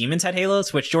like how the demons had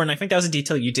halos, which, Jordan, I think that was a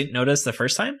detail you didn't notice the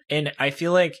first time. And I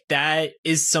feel like that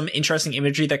is some interesting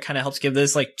imagery that kind of helps give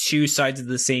this like two sides of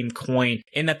the same coin,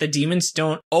 in that the demons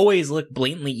don't always look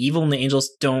blatantly evil and the angels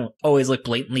don't always look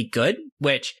blatantly good,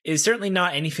 which is certainly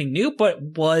not anything new, but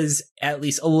was at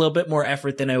least a little bit more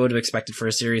effort than I would have expected for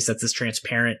a series that's this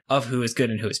transparent of who is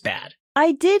good and who is bad.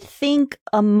 I did think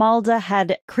Amalda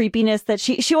had creepiness, that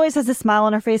she always has a smile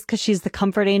on her face because she's the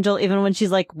comfort angel, even when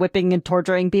she's like whipping and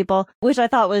torturing people, which I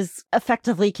thought was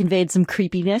effectively conveyed some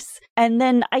creepiness. And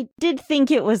then I did think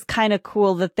it was kind of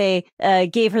cool that they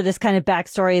gave her this kind of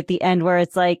backstory at the end where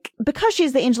it's like, because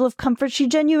she's the angel of comfort, she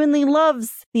genuinely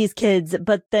loves these kids,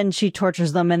 but then she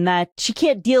tortures them, and that she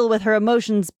can't deal with her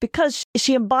emotions because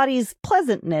she embodies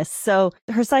pleasantness. So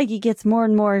her psyche gets more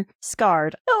and more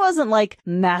scarred. It wasn't like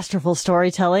masterful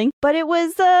storytelling, but it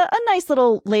was a nice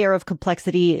little layer of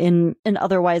complexity in an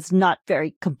otherwise not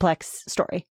very complex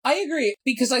story. I agree,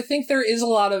 because I think there is a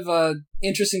lot of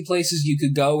interesting places you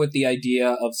could go with the idea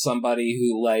of somebody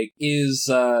who, like, is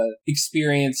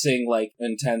experiencing, like,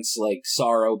 intense, like,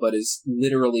 sorrow, but is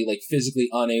literally, like, physically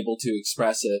unable to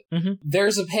express it. Mm-hmm.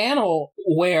 There's a panel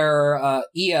where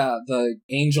Ea, the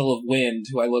angel of wind,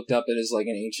 who I looked up at as, like,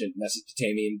 an ancient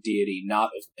Mesopotamian deity,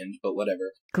 not of wind, but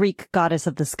whatever. Greek goddess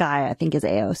of the sky, I think, is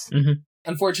Eos. Mm-hmm.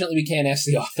 Unfortunately, we can't ask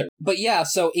the author. But yeah,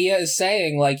 so Ea is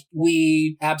saying, like,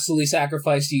 we absolutely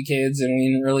sacrificed you kids and we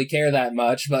didn't really care that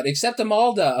much, but except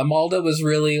Amalda. Amalda was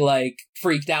really, like,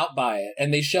 freaked out by it.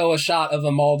 And they show a shot of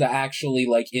Amalda actually,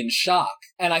 like, in shock.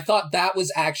 And I thought that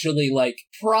was actually, like,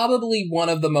 probably one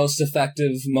of the most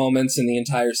effective moments in the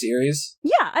entire series.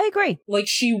 Yeah, I agree. Like,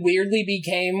 she weirdly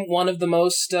became one of the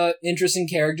most interesting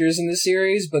characters in the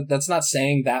series, but that's not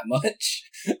saying that much.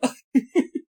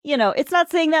 You know, it's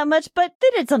not saying that much, but they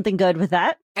did something good with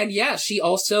that. And yeah, she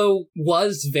also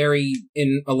was very,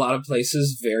 in a lot of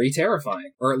places, very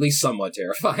terrifying. Or at least somewhat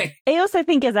terrifying. Eos, I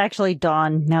think, is actually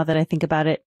Dawn, now that I think about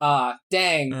it.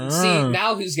 Dang. See,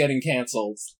 now who's getting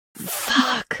canceled?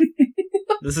 Fuck.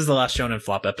 This is the last Shonen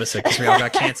Flop episode because we all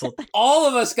got canceled. All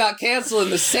of us got canceled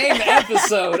in the same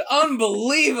episode.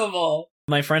 Unbelievable.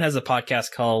 My friend has a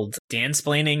podcast called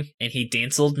Dansplaining, and he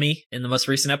danceled me in the most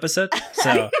recent episode.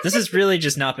 So this has really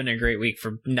just not been a great week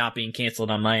for not being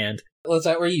canceled on my end. Well, is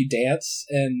that where you dance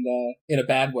and in a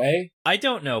bad way? I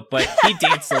don't know, but he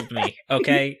danceled me,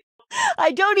 okay?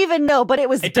 I don't even know, but it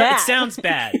was bad. It sounds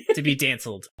bad to be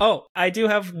danceled. Oh, I do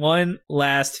have one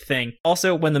last thing.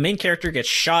 Also, when the main character gets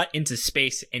shot into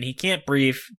space and he can't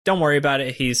breathe, don't worry about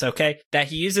it, he's okay. That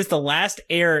he uses the last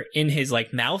air in his,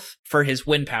 like, mouth for his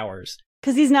wind powers.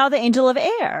 Because he's now the angel of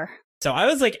air. So I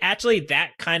was like, actually,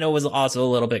 that kind of was also a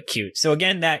little bit cute. So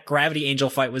again, that Gravity Angel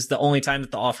fight was the only time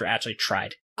that the author actually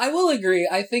tried. I will agree.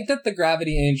 I think that the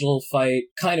Gravity Angel fight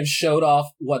kind of showed off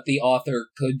what the author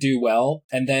could do well,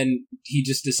 and then he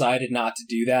just decided not to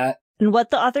do that. And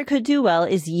what the author could do well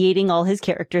is yeeting all his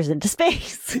characters into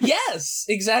space. Yes,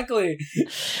 exactly.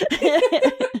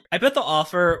 I bet the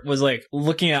author was like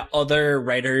looking at other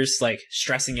writers like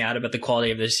stressing out about the quality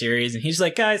of this series, and he's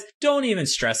like, guys, don't even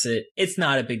stress it. It's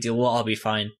not a big deal. We'll all be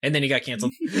fine. And then he got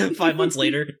canceled 5 months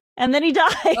later. And then he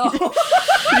died. Oh.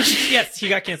 Yes, he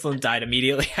got canceled and died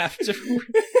immediately after.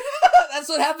 That's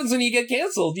what happens when you get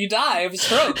canceled. You die of a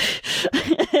stroke.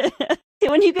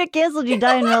 When you get canceled, you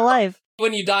die in real life.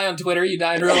 When you die on Twitter, you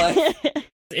die in real life.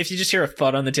 If you just hear a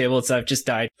thud on the table, it's I've just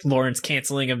died. Lauren's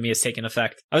canceling of me has taken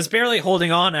effect. I was barely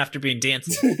holding on after being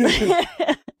danced.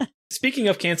 speaking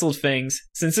of canceled things,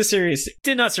 since this series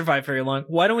did not survive very long,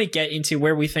 why don't we get into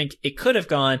where we think it could have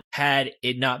gone had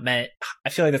it not met? I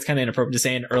feel like that's kind of inappropriate to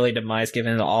say an early demise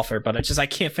given the offer, but I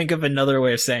can't think of another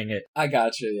way of saying it. I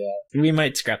got you, yeah. We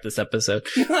might scrap this episode.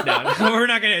 No, we're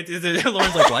not going to.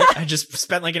 Lauren's like, what? I just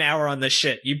spent like an hour on this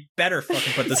shit. You better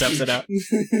fucking put this episode out.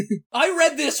 I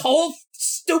read this whole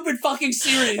stupid fucking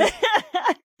series.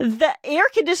 The air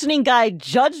conditioning guy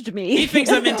judged me. He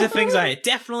thinks I'm into things I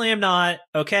definitely am not.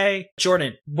 Okay.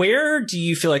 Jordan, where do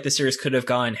you feel like the series could have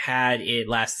gone had it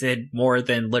lasted more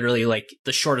than literally like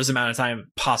the shortest amount of time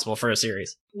possible for a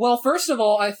series? Well, first of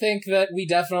all, I think that we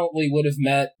definitely would have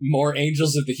met more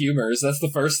Angels of the Humors. That's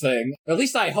the first thing. Or at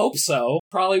least I hope so.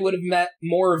 Probably would have met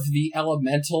more of the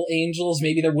elemental angels.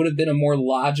 Maybe there would have been a more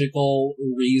logical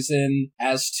reason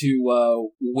as to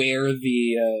where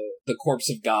the corpse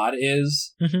of God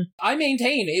is. Mm-hmm. I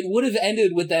maintain it would have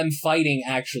ended with them fighting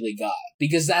actually God,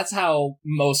 because that's how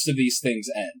most of these things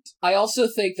end. I also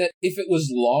think that if it was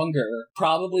longer,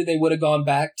 probably they would have gone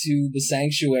back to the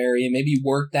sanctuary and maybe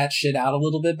worked that shit out a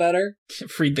little bit better.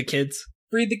 Freed the kids.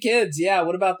 Freed the kids, yeah,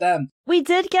 what about them? We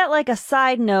did get like a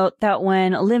side note that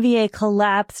when Olivier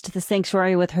collapsed the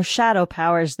sanctuary with her shadow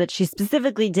powers, that she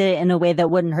specifically did it in a way that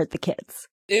wouldn't hurt the kids.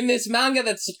 In this manga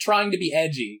that's trying to be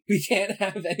edgy, we can't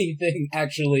have anything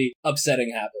actually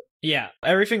upsetting happen. Yeah,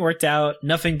 everything worked out.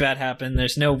 Nothing bad happened.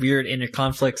 There's no weird inner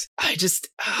conflicts.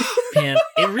 Man,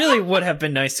 it really would have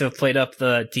been nice to have played up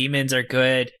the demons are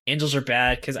good, angels are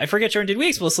bad. Because I forget, Jordan, did we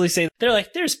explicitly say they're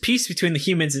like, there's peace between the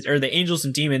humans or the angels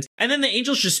and demons? And then the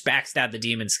angels just backstabbed the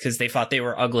demons because they thought they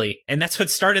were ugly. And that's what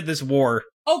started this war.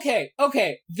 Okay.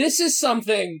 This is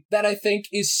something that I think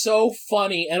is so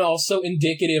funny and also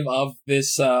indicative of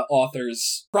this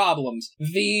author's problems.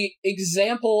 The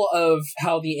example of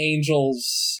how the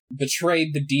angels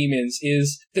betrayed the demons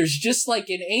is there's just like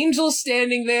an angel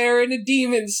standing there and a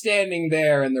demon standing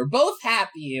there, and they're both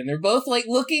happy and they're both like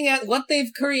looking at what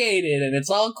they've created and it's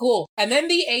all cool. And then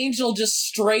the angel just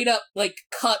straight up like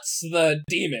cuts the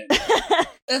demon.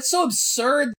 That's so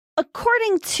absurd.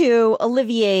 According to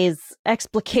Olivier's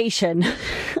explication,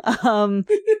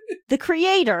 the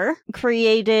creator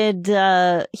created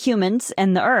humans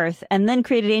and the earth, and then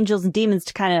created angels and demons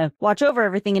to kind of watch over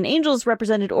everything. And angels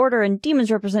represented order and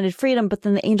demons represented freedom, but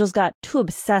then the angels got too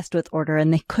obsessed with order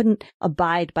and they couldn't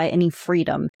abide by any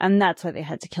freedom. And that's why they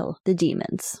had to kill the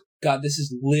demons. God, this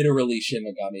is literally Shin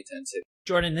Megami Tensei.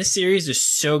 Jordan, this series is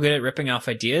so good at ripping off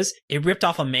ideas. It ripped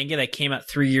off a manga that came out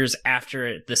 3 years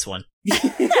after this one.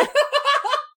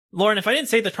 Lauren, if I didn't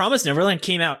say The Promised Neverland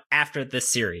came out after this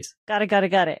series. Got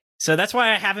it. So that's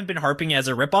why I haven't been harping as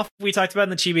a ripoff we talked about in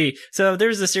the chibi. So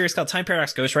there's a series called Time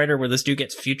Paradox Ghostwriter where this dude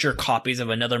gets future copies of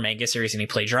another manga series and he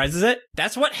plagiarizes it.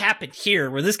 That's what happened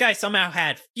here, where this guy somehow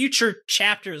had future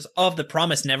chapters of The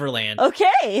Promised Neverland.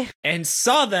 Okay. And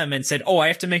saw them and said, oh, I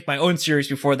have to make my own series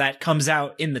before that comes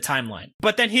out in the timeline.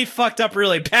 But then he fucked up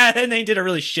really bad and they did a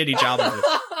really shitty job of it.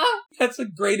 That's a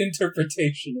great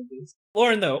interpretation of this.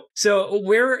 Lauren, though, so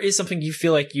where is something you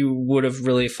feel like you would have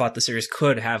really thought the series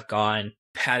could have gone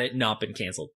had it not been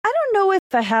canceled? I don't know if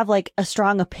I have like a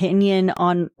strong opinion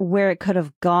on where it could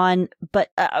have gone, but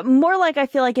more like I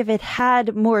feel like if it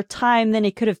had more time, then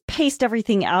it could have paced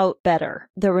everything out better.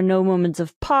 There were no moments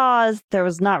of pause. There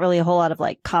was not really a whole lot of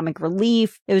like comic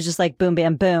relief. It was just like boom,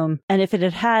 bam, boom. And if it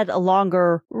had had a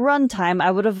longer runtime,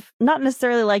 I would have not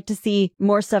necessarily liked to see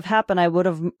more stuff happen. I would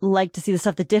have liked to see the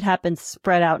stuff that did happen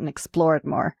spread out and explored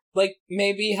more. Like,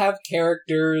 maybe have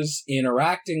characters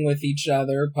interacting with each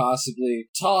other, possibly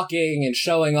talking and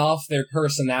showing off their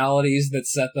personalities that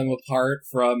set them apart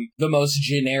from the most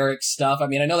generic stuff. I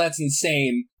mean, I know that's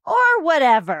insane. Or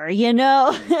whatever, you know?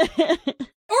 Or,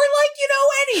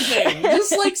 anything.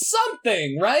 Just,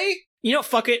 something, right? You know,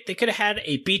 fuck it. They could have had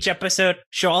a beach episode,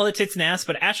 show all the tits and ass,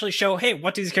 but actually show, hey,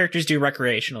 what do these characters do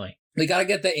recreationally? We gotta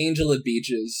get the angel at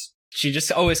beaches. She just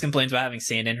always complains about having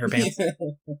sand in her pants.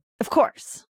 Of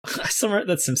course. I still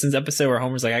remember that Simpsons episode where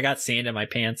Homer's like, I got sand in my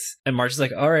pants. And Marge is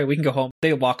like, all right, we can go home.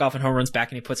 They walk off and Homer runs back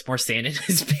and he puts more sand in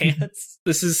his pants.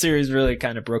 This series really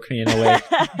kind of broke me in a way.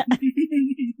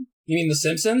 You mean The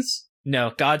Simpsons?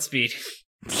 No, Godspeed.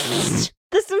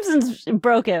 The Simpsons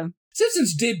broke him.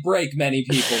 Simpsons did break many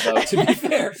people, though, to be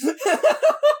fair.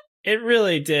 It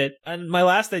really did. And my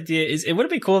last idea is it would have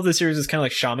been cool if the series was kind of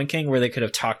like Shaman King, where they could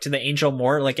have talked to the angel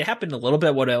more. Like, it happened a little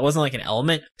bit, but it wasn't like an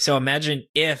element. So imagine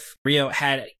if Rio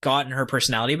had gotten her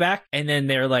personality back, and then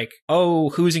they're like, oh,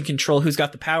 who's in control? Who's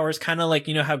got the powers? Kind of like,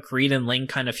 you know how Greed and Ling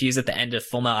kind of fuse at the end of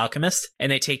Fullmetal Alchemist,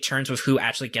 and they take turns with who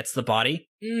actually gets the body.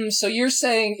 So you're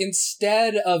saying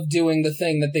instead of doing the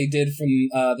thing that they did from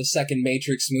the second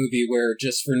Matrix movie where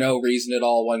just for no reason at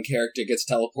all one character gets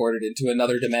teleported into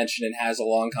another dimension and has a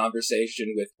long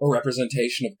conversation with a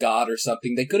representation of God or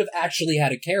something, they could have actually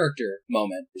had a character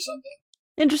moment or something.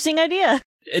 Interesting idea.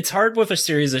 It's hard with a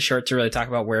series this short to really talk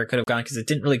about where it could have gone because it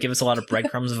didn't really give us a lot of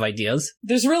breadcrumbs of ideas.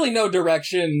 There's really no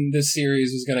direction this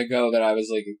series was going to go that I was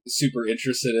like super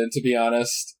interested in, to be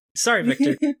honest. Sorry,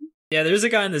 Victor. Yeah, there's a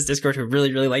guy in this Discord who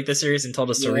really, really liked this series and told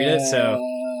us to read it, so...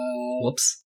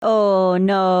 Whoops. Oh,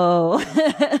 no.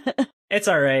 It's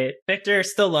alright. Victor,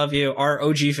 still love you, our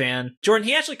OG fan. Jordan,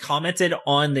 he actually commented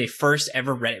on the first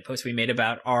ever Reddit post we made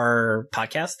about our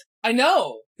podcast. I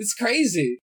know! It's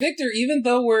crazy. Victor, even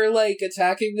though we're, like,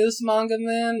 attacking this manga,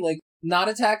 man, like, not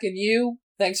attacking you,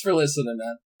 thanks for listening,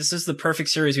 man. This is the perfect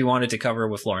series we wanted to cover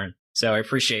with Lauren, so I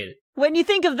appreciate it. When you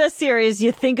think of this series,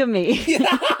 you think of me.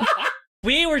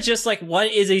 We were just like,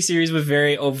 what is a series with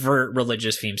very overt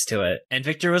religious themes to it? And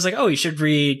Victor was like, oh, you should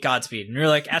read Godspeed. And we were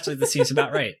like, actually, this seems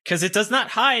about right. Because it does not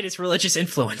hide its religious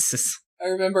influences. I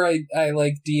remember I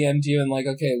like DM'd you and like,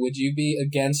 okay, would you be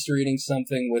against reading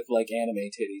something with like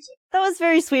anime titties? That was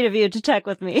very sweet of you to check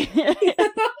with me. I didn't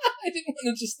want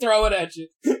to just throw it at you.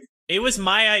 It was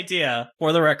my idea,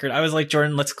 for the record. I was like,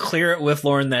 Jordan, let's clear it with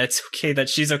Lauren that it's okay, that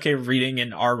she's okay reading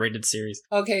an R-rated series.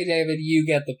 Okay, David, you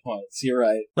get the points. You're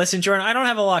right. Listen, Jordan, I don't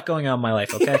have a lot going on in my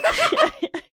life, okay?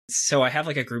 So I have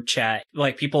like a group chat,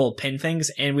 like people pin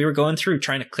things, and we were going through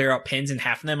trying to clear out pins, and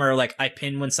half of them are like, I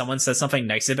pin when someone says something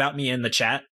nice about me in the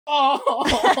chat.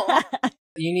 Oh!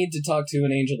 You need to talk to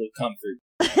an angel of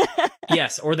comfort.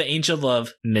 Yes, or the angel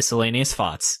of miscellaneous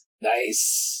thoughts.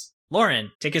 Nice.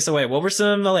 Lauren, take us away. What were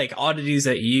some like oddities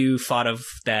that you thought of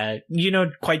that,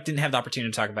 quite didn't have the opportunity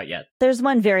to talk about yet? There's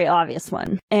one very obvious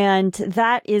one, and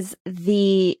that is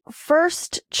the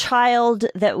first child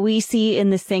that we see in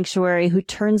the sanctuary who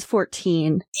turns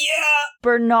 14. Yeah!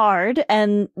 Bernard,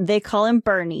 and they call him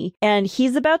Bernie, and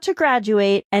he's about to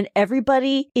graduate, and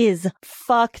everybody is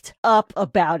fucked up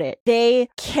about it. They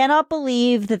cannot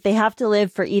believe that they have to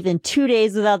live for even 2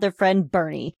 days without their friend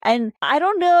Bernie. And I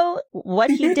don't know what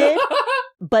he did,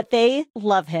 but they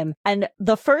love him. And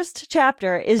the first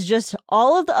chapter is just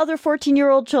all of the other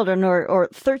 14-year-old children or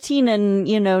 13 and,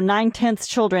 9/10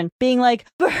 children being like,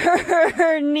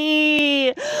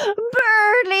 Bernie!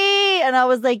 Bernie! And I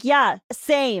was like, yeah,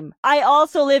 same. I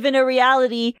also live in a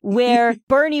reality where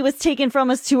Bernie was taken from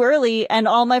us too early and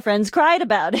all my friends cried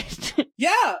about it.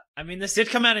 Yeah! I mean, this did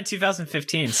come out in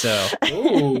 2015, so...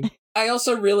 Ooh. I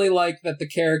also really like that the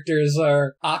characters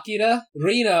are Akira,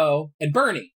 Reno, and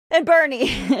Bernie. And Bernie.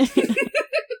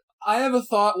 I have a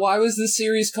thought. Why was this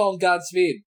series called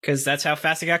Godspeed? Because that's how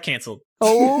fast it got canceled.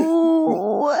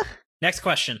 Oh. Next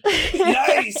question.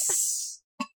 Nice!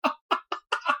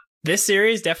 This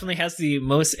series definitely has the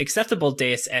most acceptable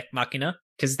Deus Ex Machina,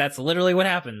 because that's literally what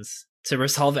happens to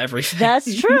resolve everything.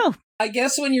 That's true. I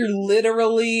guess when you're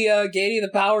literally gaining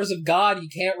the powers of God, you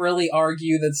can't really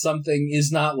argue that something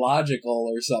is not logical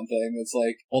or something. It's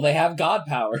like, well, they have God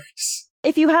powers.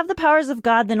 If you have the powers of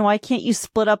God, then why can't you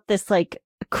split up this, like,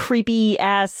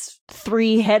 creepy-ass,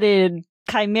 3-headed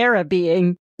chimera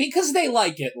being? Because they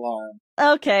like it, Lauren.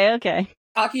 Okay.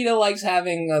 Akira likes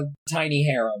having a tiny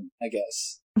harem, I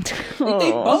guess. Oh.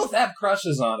 They both have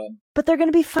crushes on him. But they're going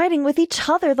to be fighting with each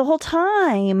other the whole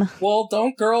time. Well,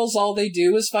 don't girls all they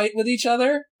do is fight with each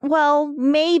other? Well,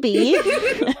 maybe.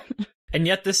 And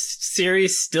yet this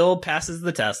series still passes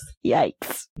the test.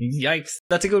 Yikes. Yikes.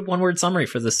 That's a good one-word summary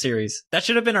for this series. That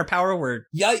should have been our power word.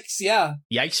 Yikes, yeah.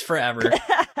 Yikes forever.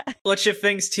 Let's shift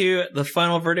things to the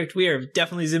final verdict. We are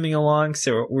definitely zooming along,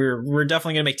 so we're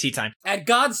definitely going to make tea time. At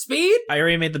Godspeed? I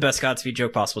already made the best Godspeed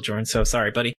joke possible, Jordan, so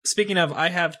sorry, buddy. Speaking of, I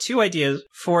have 2 ideas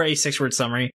for a 6-word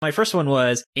summary. My first one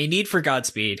was, a need for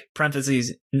Godspeed,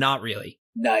 parentheses, not really.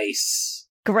 Nice.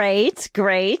 Great.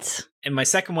 And my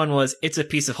second one was, it's a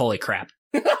piece of holy crap.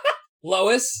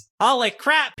 Lois? Holy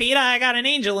crap, Peter, I got an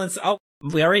angel.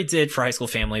 We already did for High School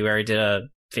Family. We already did a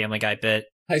Family Guy bit.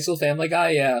 High School Family Guy,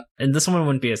 yeah. And this one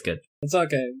wouldn't be as good. It's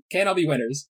okay. Can't all be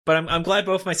winners. But I'm glad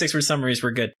both my 6-word summaries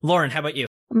were good. Lauren, how about you?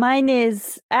 Mine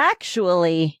is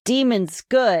actually demons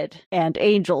good and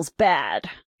angels bad.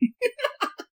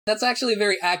 That's actually a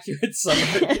very accurate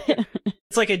summary.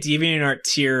 It's like a DeviantArt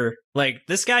tier. Like,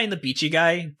 this guy and the Beachy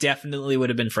guy definitely would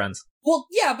have been friends. Well,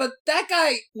 yeah, but that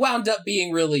guy wound up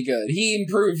being really good. He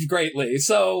improved greatly,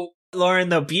 so... Lauren,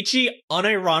 though, Beachy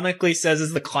unironically says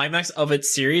as the climax of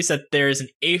its series that there is an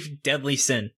 8th deadly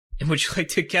sin. And would you like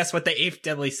to guess what the 8th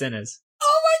deadly sin is?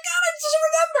 Oh my god, I just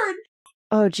remembered!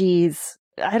 Oh, geez.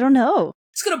 I don't know.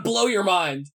 It's gonna blow your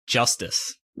mind.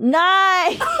 Justice.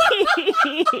 Nice!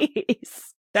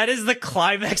 That is the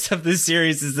climax of this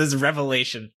series, is this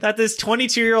revelation that this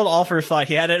 22-year-old author thought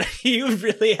he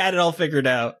really had it all figured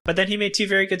out. But then he made 2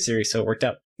 very good series, so it worked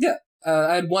out. Yeah.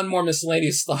 I had one more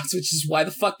miscellaneous thoughts, which is why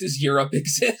the fuck does Europe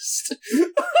exist?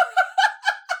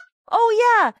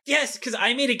 Oh, yeah. Yes, because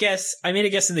I made a guess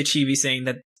in the Chibi saying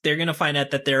that they're going to find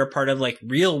out that they're a part of, like,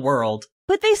 real world.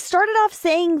 But they started off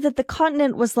saying that the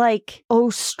continent was like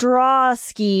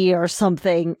Ostrowski or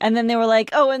something. And then they were like,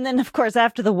 oh, and then, of course,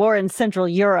 after the war in Central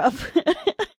Europe.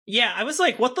 Yeah, I was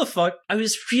like, what the fuck? I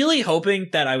was really hoping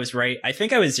that I was right. I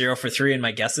think I was 0 for 3 in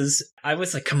my guesses. I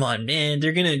was like, come on, man.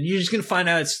 You're just gonna find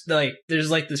out it's like,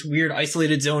 there's like this weird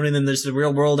isolated zone and then there's the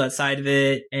real world outside of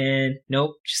it. And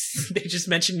nope, they just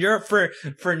mentioned Europe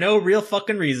for no real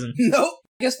fucking reason. Nope.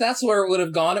 I guess that's where it would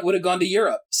have gone. It would have gone to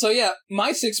Europe. So yeah,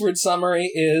 my 6-word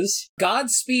summary is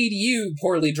Godspeed you,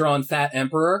 poorly drawn fat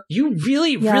emperor. You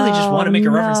really just want to make a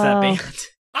reference to that band.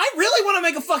 I really want to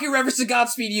make a fucking reference to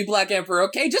Godspeed you, Black Emperor,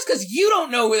 okay? Just because you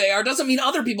don't know who they are doesn't mean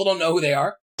other people don't know who they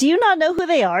are. Do you not know who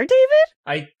they are, David?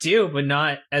 I do, but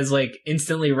not as, like,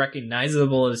 instantly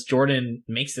recognizable as Jordan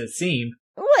makes it seem.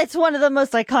 Well, it's one of the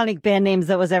most iconic band names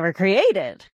that was ever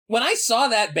created. When I saw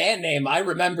that band name, I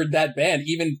remembered that band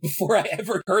even before I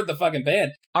ever heard the fucking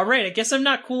band. All right, I guess I'm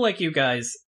not cool like you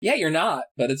guys. Yeah, you're not,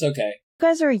 but it's okay. You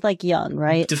guys are, like, young,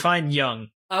 right? Define young.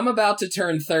 I'm about to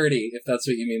turn 30, if that's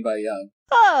what you mean by young.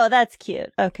 Oh, that's cute.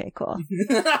 Okay, cool.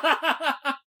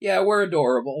 Yeah, we're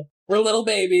adorable. We're little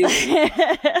babies.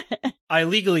 I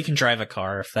legally can drive a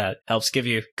car, if that helps give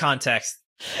you context.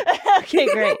 Okay,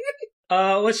 great.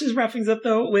 Let's just wrap things up,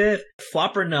 though, with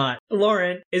flop or not.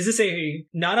 Lauren, is this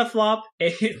not a flop,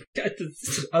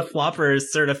 a flop, or a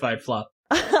certified flop?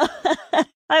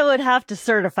 I would have to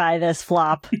certify this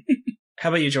flop. How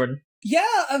about you, Jordan?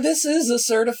 Yeah, this is a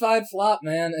certified flop,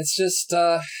 man. It's just,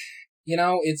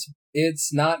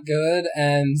 it's not good,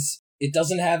 and it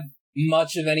doesn't have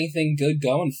much of anything good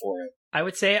going for it. I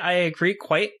would say I agree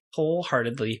quite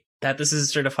wholeheartedly that this is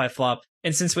a certified flop.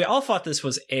 And since we all thought this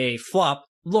was a flop,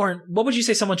 Lauren, what would you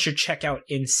say someone should check out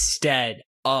instead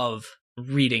of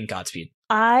reading Godspeed?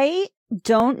 I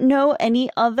don't know any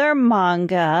other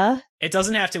manga. It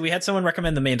doesn't have to. We had someone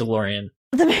recommend The Mandalorian.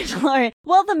 The Mandalorian.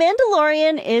 Well, The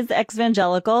Mandalorian is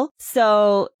ex-evangelical,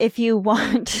 so if you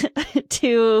want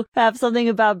to have something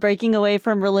about breaking away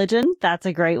from religion, that's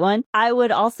a great one. I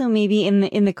would also maybe in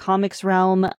the comics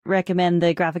realm recommend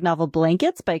the graphic novel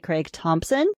Blankets by Craig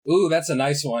Thompson. Ooh, that's a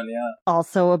nice one, yeah.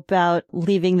 Also about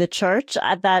leaving the church.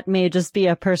 That may just be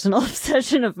a personal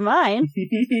obsession of mine.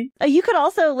 You could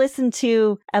also listen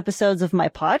to episodes of my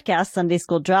podcast, Sunday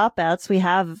School Dropouts. We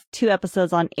have 2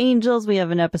 episodes on angels. We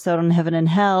have an episode on heaven and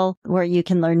hell, where you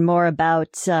can learn more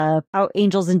about how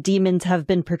angels and demons have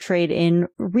been portrayed in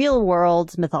real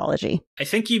world mythology. I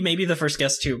think you may be the first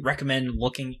guest to recommend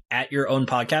looking at your own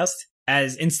podcast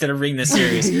as instead of reading this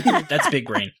series. That's big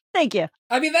brain. Thank you.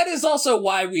 I mean, that is also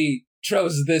why we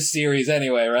chose this series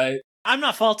anyway, right? I'm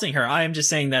not faulting her. I am just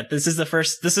saying that this is the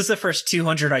first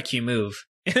 200 IQ move.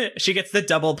 She gets the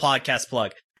double podcast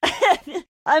plug.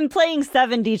 I'm playing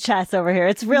 70 chess over here.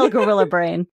 It's real gorilla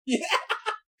brain. Yeah.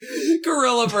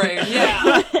 Gorilla brain,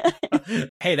 yeah.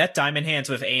 Hey, that Diamond Hands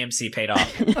with AMC paid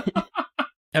off.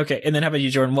 Okay, and then how about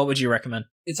you, Jordan? What would you recommend?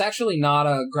 It's actually not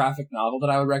a graphic novel that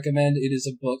I would recommend. It is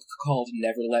a book called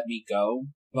Never Let Me Go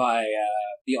by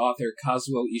the author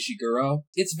Kazuo Ishiguro.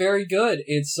 It's very good.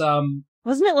 It's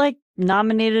Wasn't it like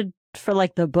nominated for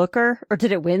like the Booker, or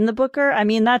did it win the Booker? I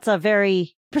mean, that's a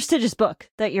very prestigious book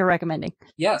that you're recommending.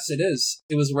 Yes, it is.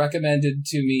 It was recommended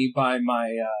to me by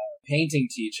my painting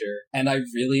teacher, and I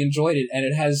really enjoyed it. And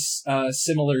it has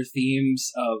similar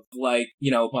themes of, like,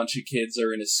 you know, a bunch of kids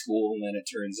are in a school, and then it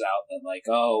turns out that, like,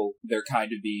 oh, they're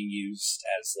kind of being used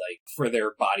as, like, for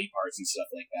their body parts and stuff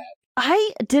like that.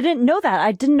 I didn't know that.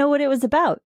 I didn't know what it was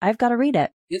about. I've got to read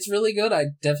it. It's really good. I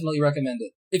definitely recommend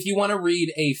it. If you want to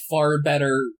read a far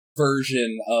better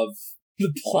version of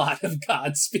the plot of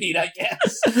Godspeed, I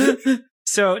guess.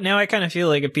 So now I kind of feel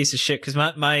like a piece of shit because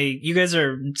you guys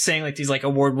are saying like these like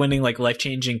award-winning, like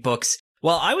life-changing books.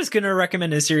 Well, I was going to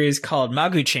recommend a series called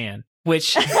Magu-chan,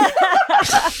 which...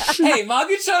 Hey,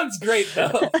 Magu-chan's great,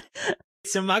 though.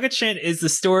 So Magu-chan is the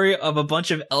story of a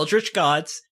bunch of eldritch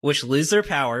gods which lose their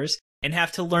powers and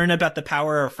have to learn about the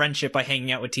power of friendship by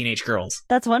hanging out with teenage girls.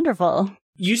 That's wonderful.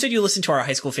 You said you listened to our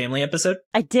High School Family episode?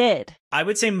 I did. I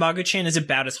would say Magu-chan is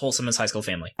about as wholesome as High School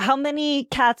Family. How many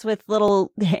cats with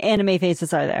little anime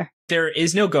faces are there? There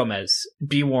is no Gomez,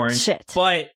 be warned. Shit.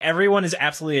 But everyone is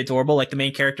absolutely adorable. Like, the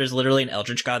main character is literally an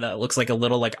eldritch god that looks like a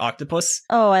little, like, octopus.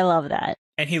 Oh, I love that.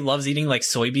 And he loves eating, like,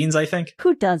 soybeans, I think.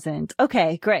 Who doesn't?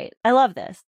 Okay, great. I love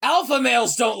this. Alpha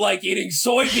males don't like eating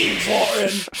soybeans,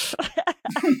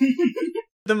 Lauren.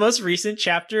 The most recent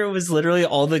chapter was literally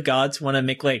all the gods want to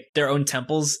make like their own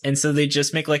temples, and so they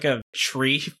just make like a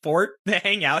tree fort to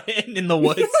hang out in the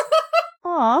woods.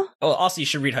 Aw. Oh, also you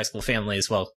should read High School Family as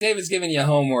well. David's giving you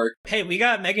homework. Hey, we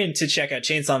got Megan to check out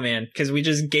Chainsaw Man because we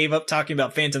just gave up talking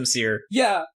about Phantom Seer.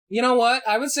 Yeah, you know what?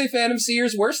 I would say Phantom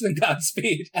Seer's worse than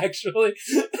Godspeed, actually.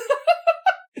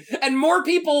 And more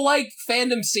people like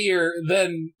Phantom Seer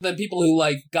than people who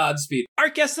like Godspeed. Our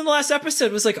guest in the last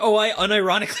episode was like, oh, I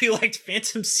unironically liked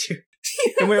Phantom Seer.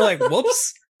 And we were like,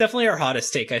 whoops. Definitely our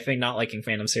hottest take, I think, not liking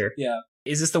Phantom Seer. Yeah.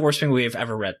 Is this the worst thing we've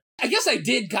ever read? I guess I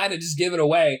did kind of just give it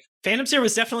away. Phantom Seer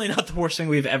was definitely not the worst thing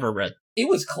we've ever read. It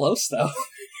was close, though.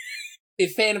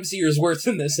 If Phantom Seer is worse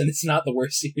than this, then it's not the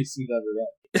worst series we've ever read.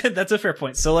 That's a fair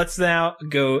point. So let's now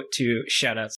go to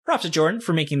shoutouts. Props to Jordan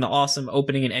for making the awesome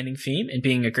opening and ending theme and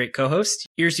being a great co-host.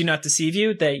 Ears do not deceive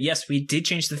you that yes, we did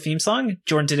change the theme song.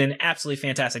 Jordan did an absolutely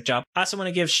fantastic job. I also want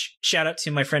to give shout out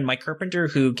to my friend Mike Carpenter,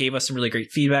 who gave us some really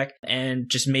great feedback and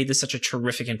just made this such a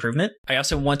terrific improvement. I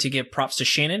also want to give props to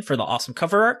Shannon for the awesome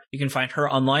cover art. You can find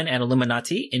her online at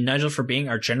Illuminati, and Nigel for being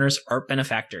our generous art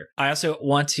benefactor. I also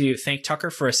want to thank Tucker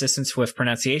for assistance with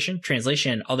pronunciation,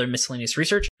 translation, and other miscellaneous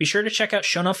research. Be sure to check out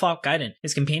Shonen Flop Gaiden,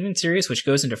 his companion series, which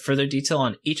goes into further detail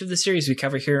on each of the series we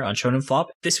cover here on Shonen Flop.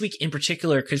 This week in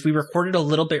particular, because we recorded a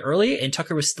little bit early and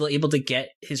Tucker was still able to get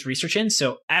his research in.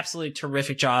 So absolutely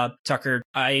terrific job, Tucker.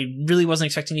 I really wasn't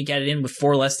expecting to get it in with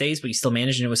 4 less days, but you still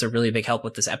managed, and it was a really big help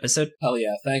with this episode. Hell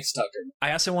yeah. Thanks, Tucker.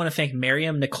 I also want to thank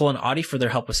Miriam, Nicole, and Audie for their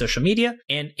help with social media.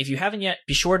 And if you haven't yet,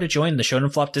 be sure to join the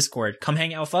Shonen Flop Discord. Come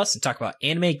hang out with us and talk about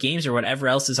anime, games, or whatever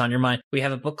else is on your mind. We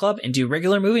have a book club and do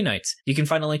regular movie nights. You can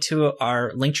find a link to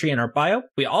our link tree in our bio.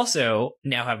 We also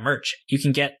now have merch. You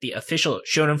can get the official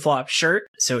Shonen Flop shirt.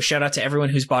 So shout out to everyone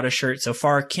who's bought a shirt so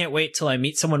far. Can't wait till I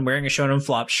meet someone wearing a Shonen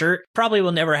Flop shirt. Probably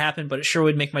will never happen, but it sure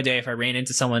would make my day if I ran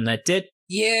into someone that did.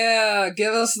 Yeah,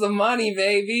 give us the money,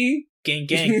 baby. Gang,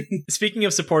 gang. Speaking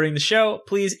of supporting the show,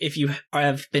 please, if you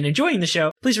have been enjoying the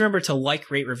show, please remember to like,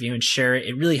 rate, review, and share it.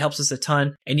 It really helps us a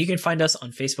ton. And you can find us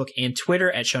on Facebook and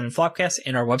Twitter at Shonen Flopcast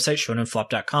and our website,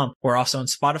 shonenflop.com. We're also on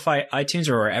Spotify, iTunes,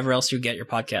 or wherever else you get your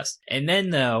podcast. And then,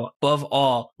 though, above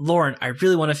all, Lauren, I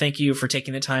really want to thank you for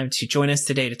taking the time to join us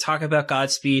today to talk about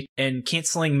Godspeed and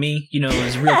canceling me. You know, it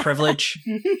was a real privilege.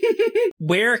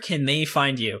 Where can they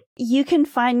find you? You can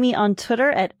find me on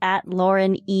Twitter at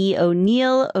Lauren E.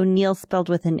 O'Neill. O'Neill spelled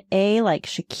with an A, like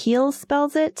Shaquille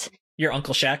spells it. Your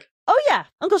Uncle Shaq? Oh yeah,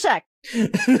 Uncle Shaq.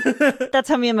 That's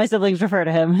how me and my siblings refer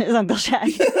to him, is Uncle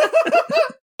Shaq.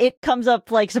 It comes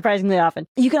up like surprisingly often.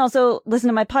 You can also listen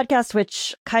to my podcast,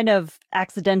 which kind of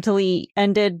accidentally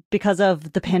ended because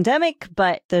of the pandemic,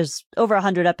 but there's over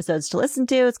 100 episodes to listen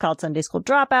to. It's called Sunday School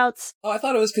Dropouts. Oh, I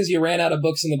thought it was because you ran out of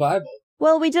books in the Bible.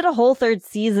 Well, we did a whole 3rd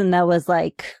season that was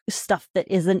like stuff that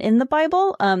isn't in the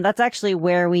Bible. That's actually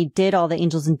where we did all the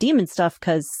angels and demons stuff,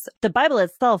 because the Bible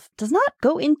itself does not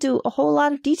go into a whole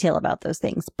lot of detail about those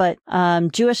things. But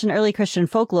Jewish and early Christian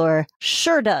folklore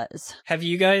sure does. Have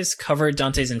you guys covered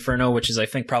Dante's Inferno, which is, I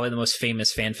think, probably the most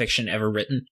famous fan fiction ever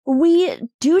written? We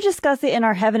do discuss it in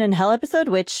our Heaven and Hell episode,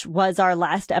 which was our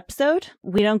last episode.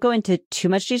 We don't go into too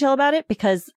much detail about it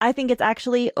because I think it's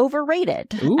actually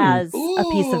overrated as a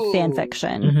piece of fan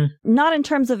fiction. Mm-hmm. Not in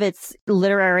terms of its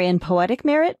literary and poetic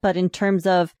merit, but in terms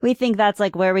of, we think that's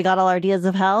like where we got all our ideas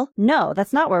of hell. No,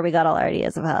 that's not where we got all our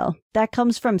ideas of hell. That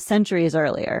comes from centuries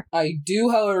earlier. I do,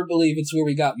 however, believe it's where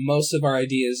we got most of our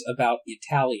ideas about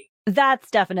Italian. That's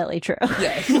definitely true.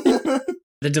 Yeah.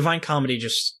 The Divine Comedy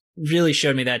just really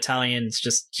showed me that Italians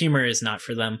just humor is not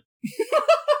for them.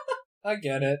 I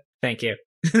get it. Thank you.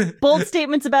 Bold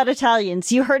statements about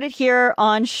Italians. You heard it here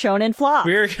on Shonen Flop.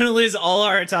 We're going to lose all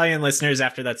our Italian listeners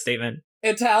after that statement.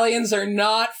 Italians are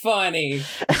not funny.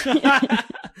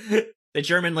 The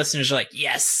German listeners are like,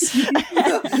 yes.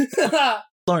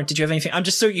 Lauren, did you have anything? I'm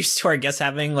just so used to our guests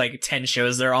having like 10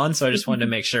 shows they're on, so I just wanted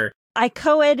to make sure. I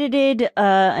co-edited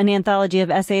an anthology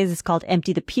of essays. It's called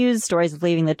Empty the Pews, Stories of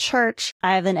Leaving the Church.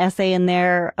 I have an essay in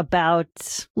there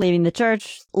about leaving the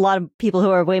church. A lot of people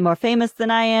who are way more famous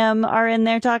than I am are in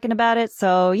there talking about it.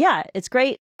 So yeah, it's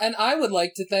great. And I would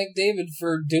like to thank David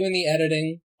for doing the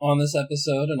editing on this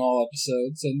episode and all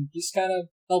episodes and just kind of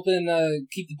helping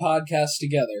keep the podcast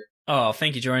together. Oh,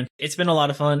 thank you, Jordan. It's been a lot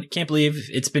of fun. Can't believe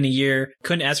it's been a year.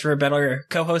 Couldn't ask for a better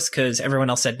co-host because everyone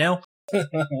else said no.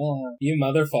 You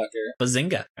motherfucker.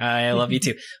 Bazinga. I love you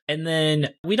too. And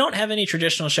then we don't have any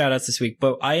traditional shoutouts this week,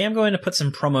 but I am going to put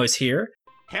some promos here.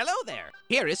 Hello there.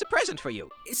 Here is a present for you.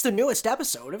 It's the newest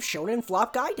episode of Shonen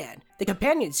Flop Gaiden, the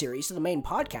companion series to the main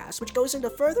podcast, which goes into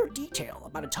further detail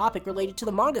about a topic related to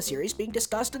the manga series being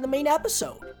discussed in the main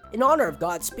episode. In honor of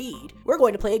Godspeed, we're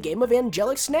going to play a game of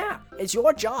Angelic Snap. It's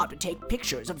your job to take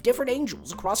pictures of different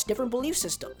angels across different belief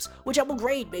systems, which I will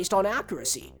grade based on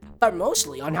accuracy, but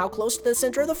mostly on how close to the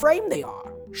center of the frame they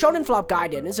are. Shonen Flop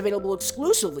Gaiden is available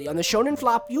exclusively on the Shonen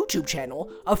Flop YouTube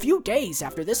channel a few days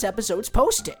after this episode's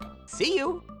posted. See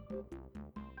you.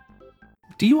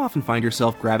 Do you often find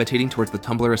yourself gravitating towards the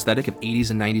Tumblr aesthetic of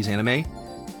 80s and 90s anime?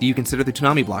 Do you consider the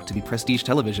Toonami block to be prestige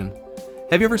television?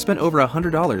 Have you ever spent over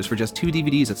 $100 for just 2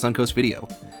 DVDs at Suncoast Video?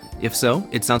 If so,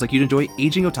 it sounds like you'd enjoy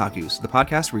Aging Otakus, the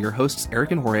podcast where your hosts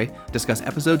Eric and Jorge discuss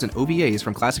episodes and OVAs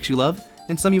from classics you love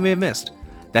and some you may have missed.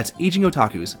 That's Aging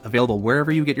Otakus, available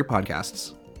wherever you get your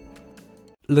podcasts.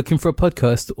 Looking for a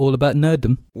podcast all about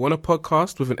nerddom? Want a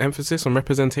podcast with an emphasis on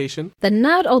representation? The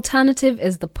Nerd Alternative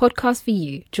is the podcast for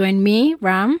you. Join me,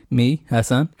 Ram. Me,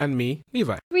 Hassan. And me,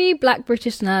 Levi. 3 black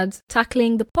British nerds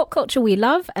tackling the pop culture we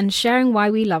love and sharing why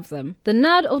we love them. The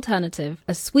Nerd Alternative,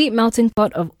 a sweet melting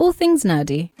pot of all things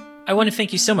nerdy. I want to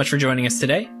thank you so much for joining us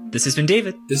today. This has been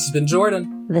David. This has been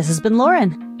Jordan. This has been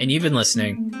Lauren. And you've been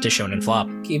listening to Shonen Flop.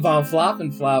 Keep on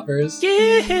flopping, floppers.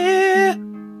 Yeah!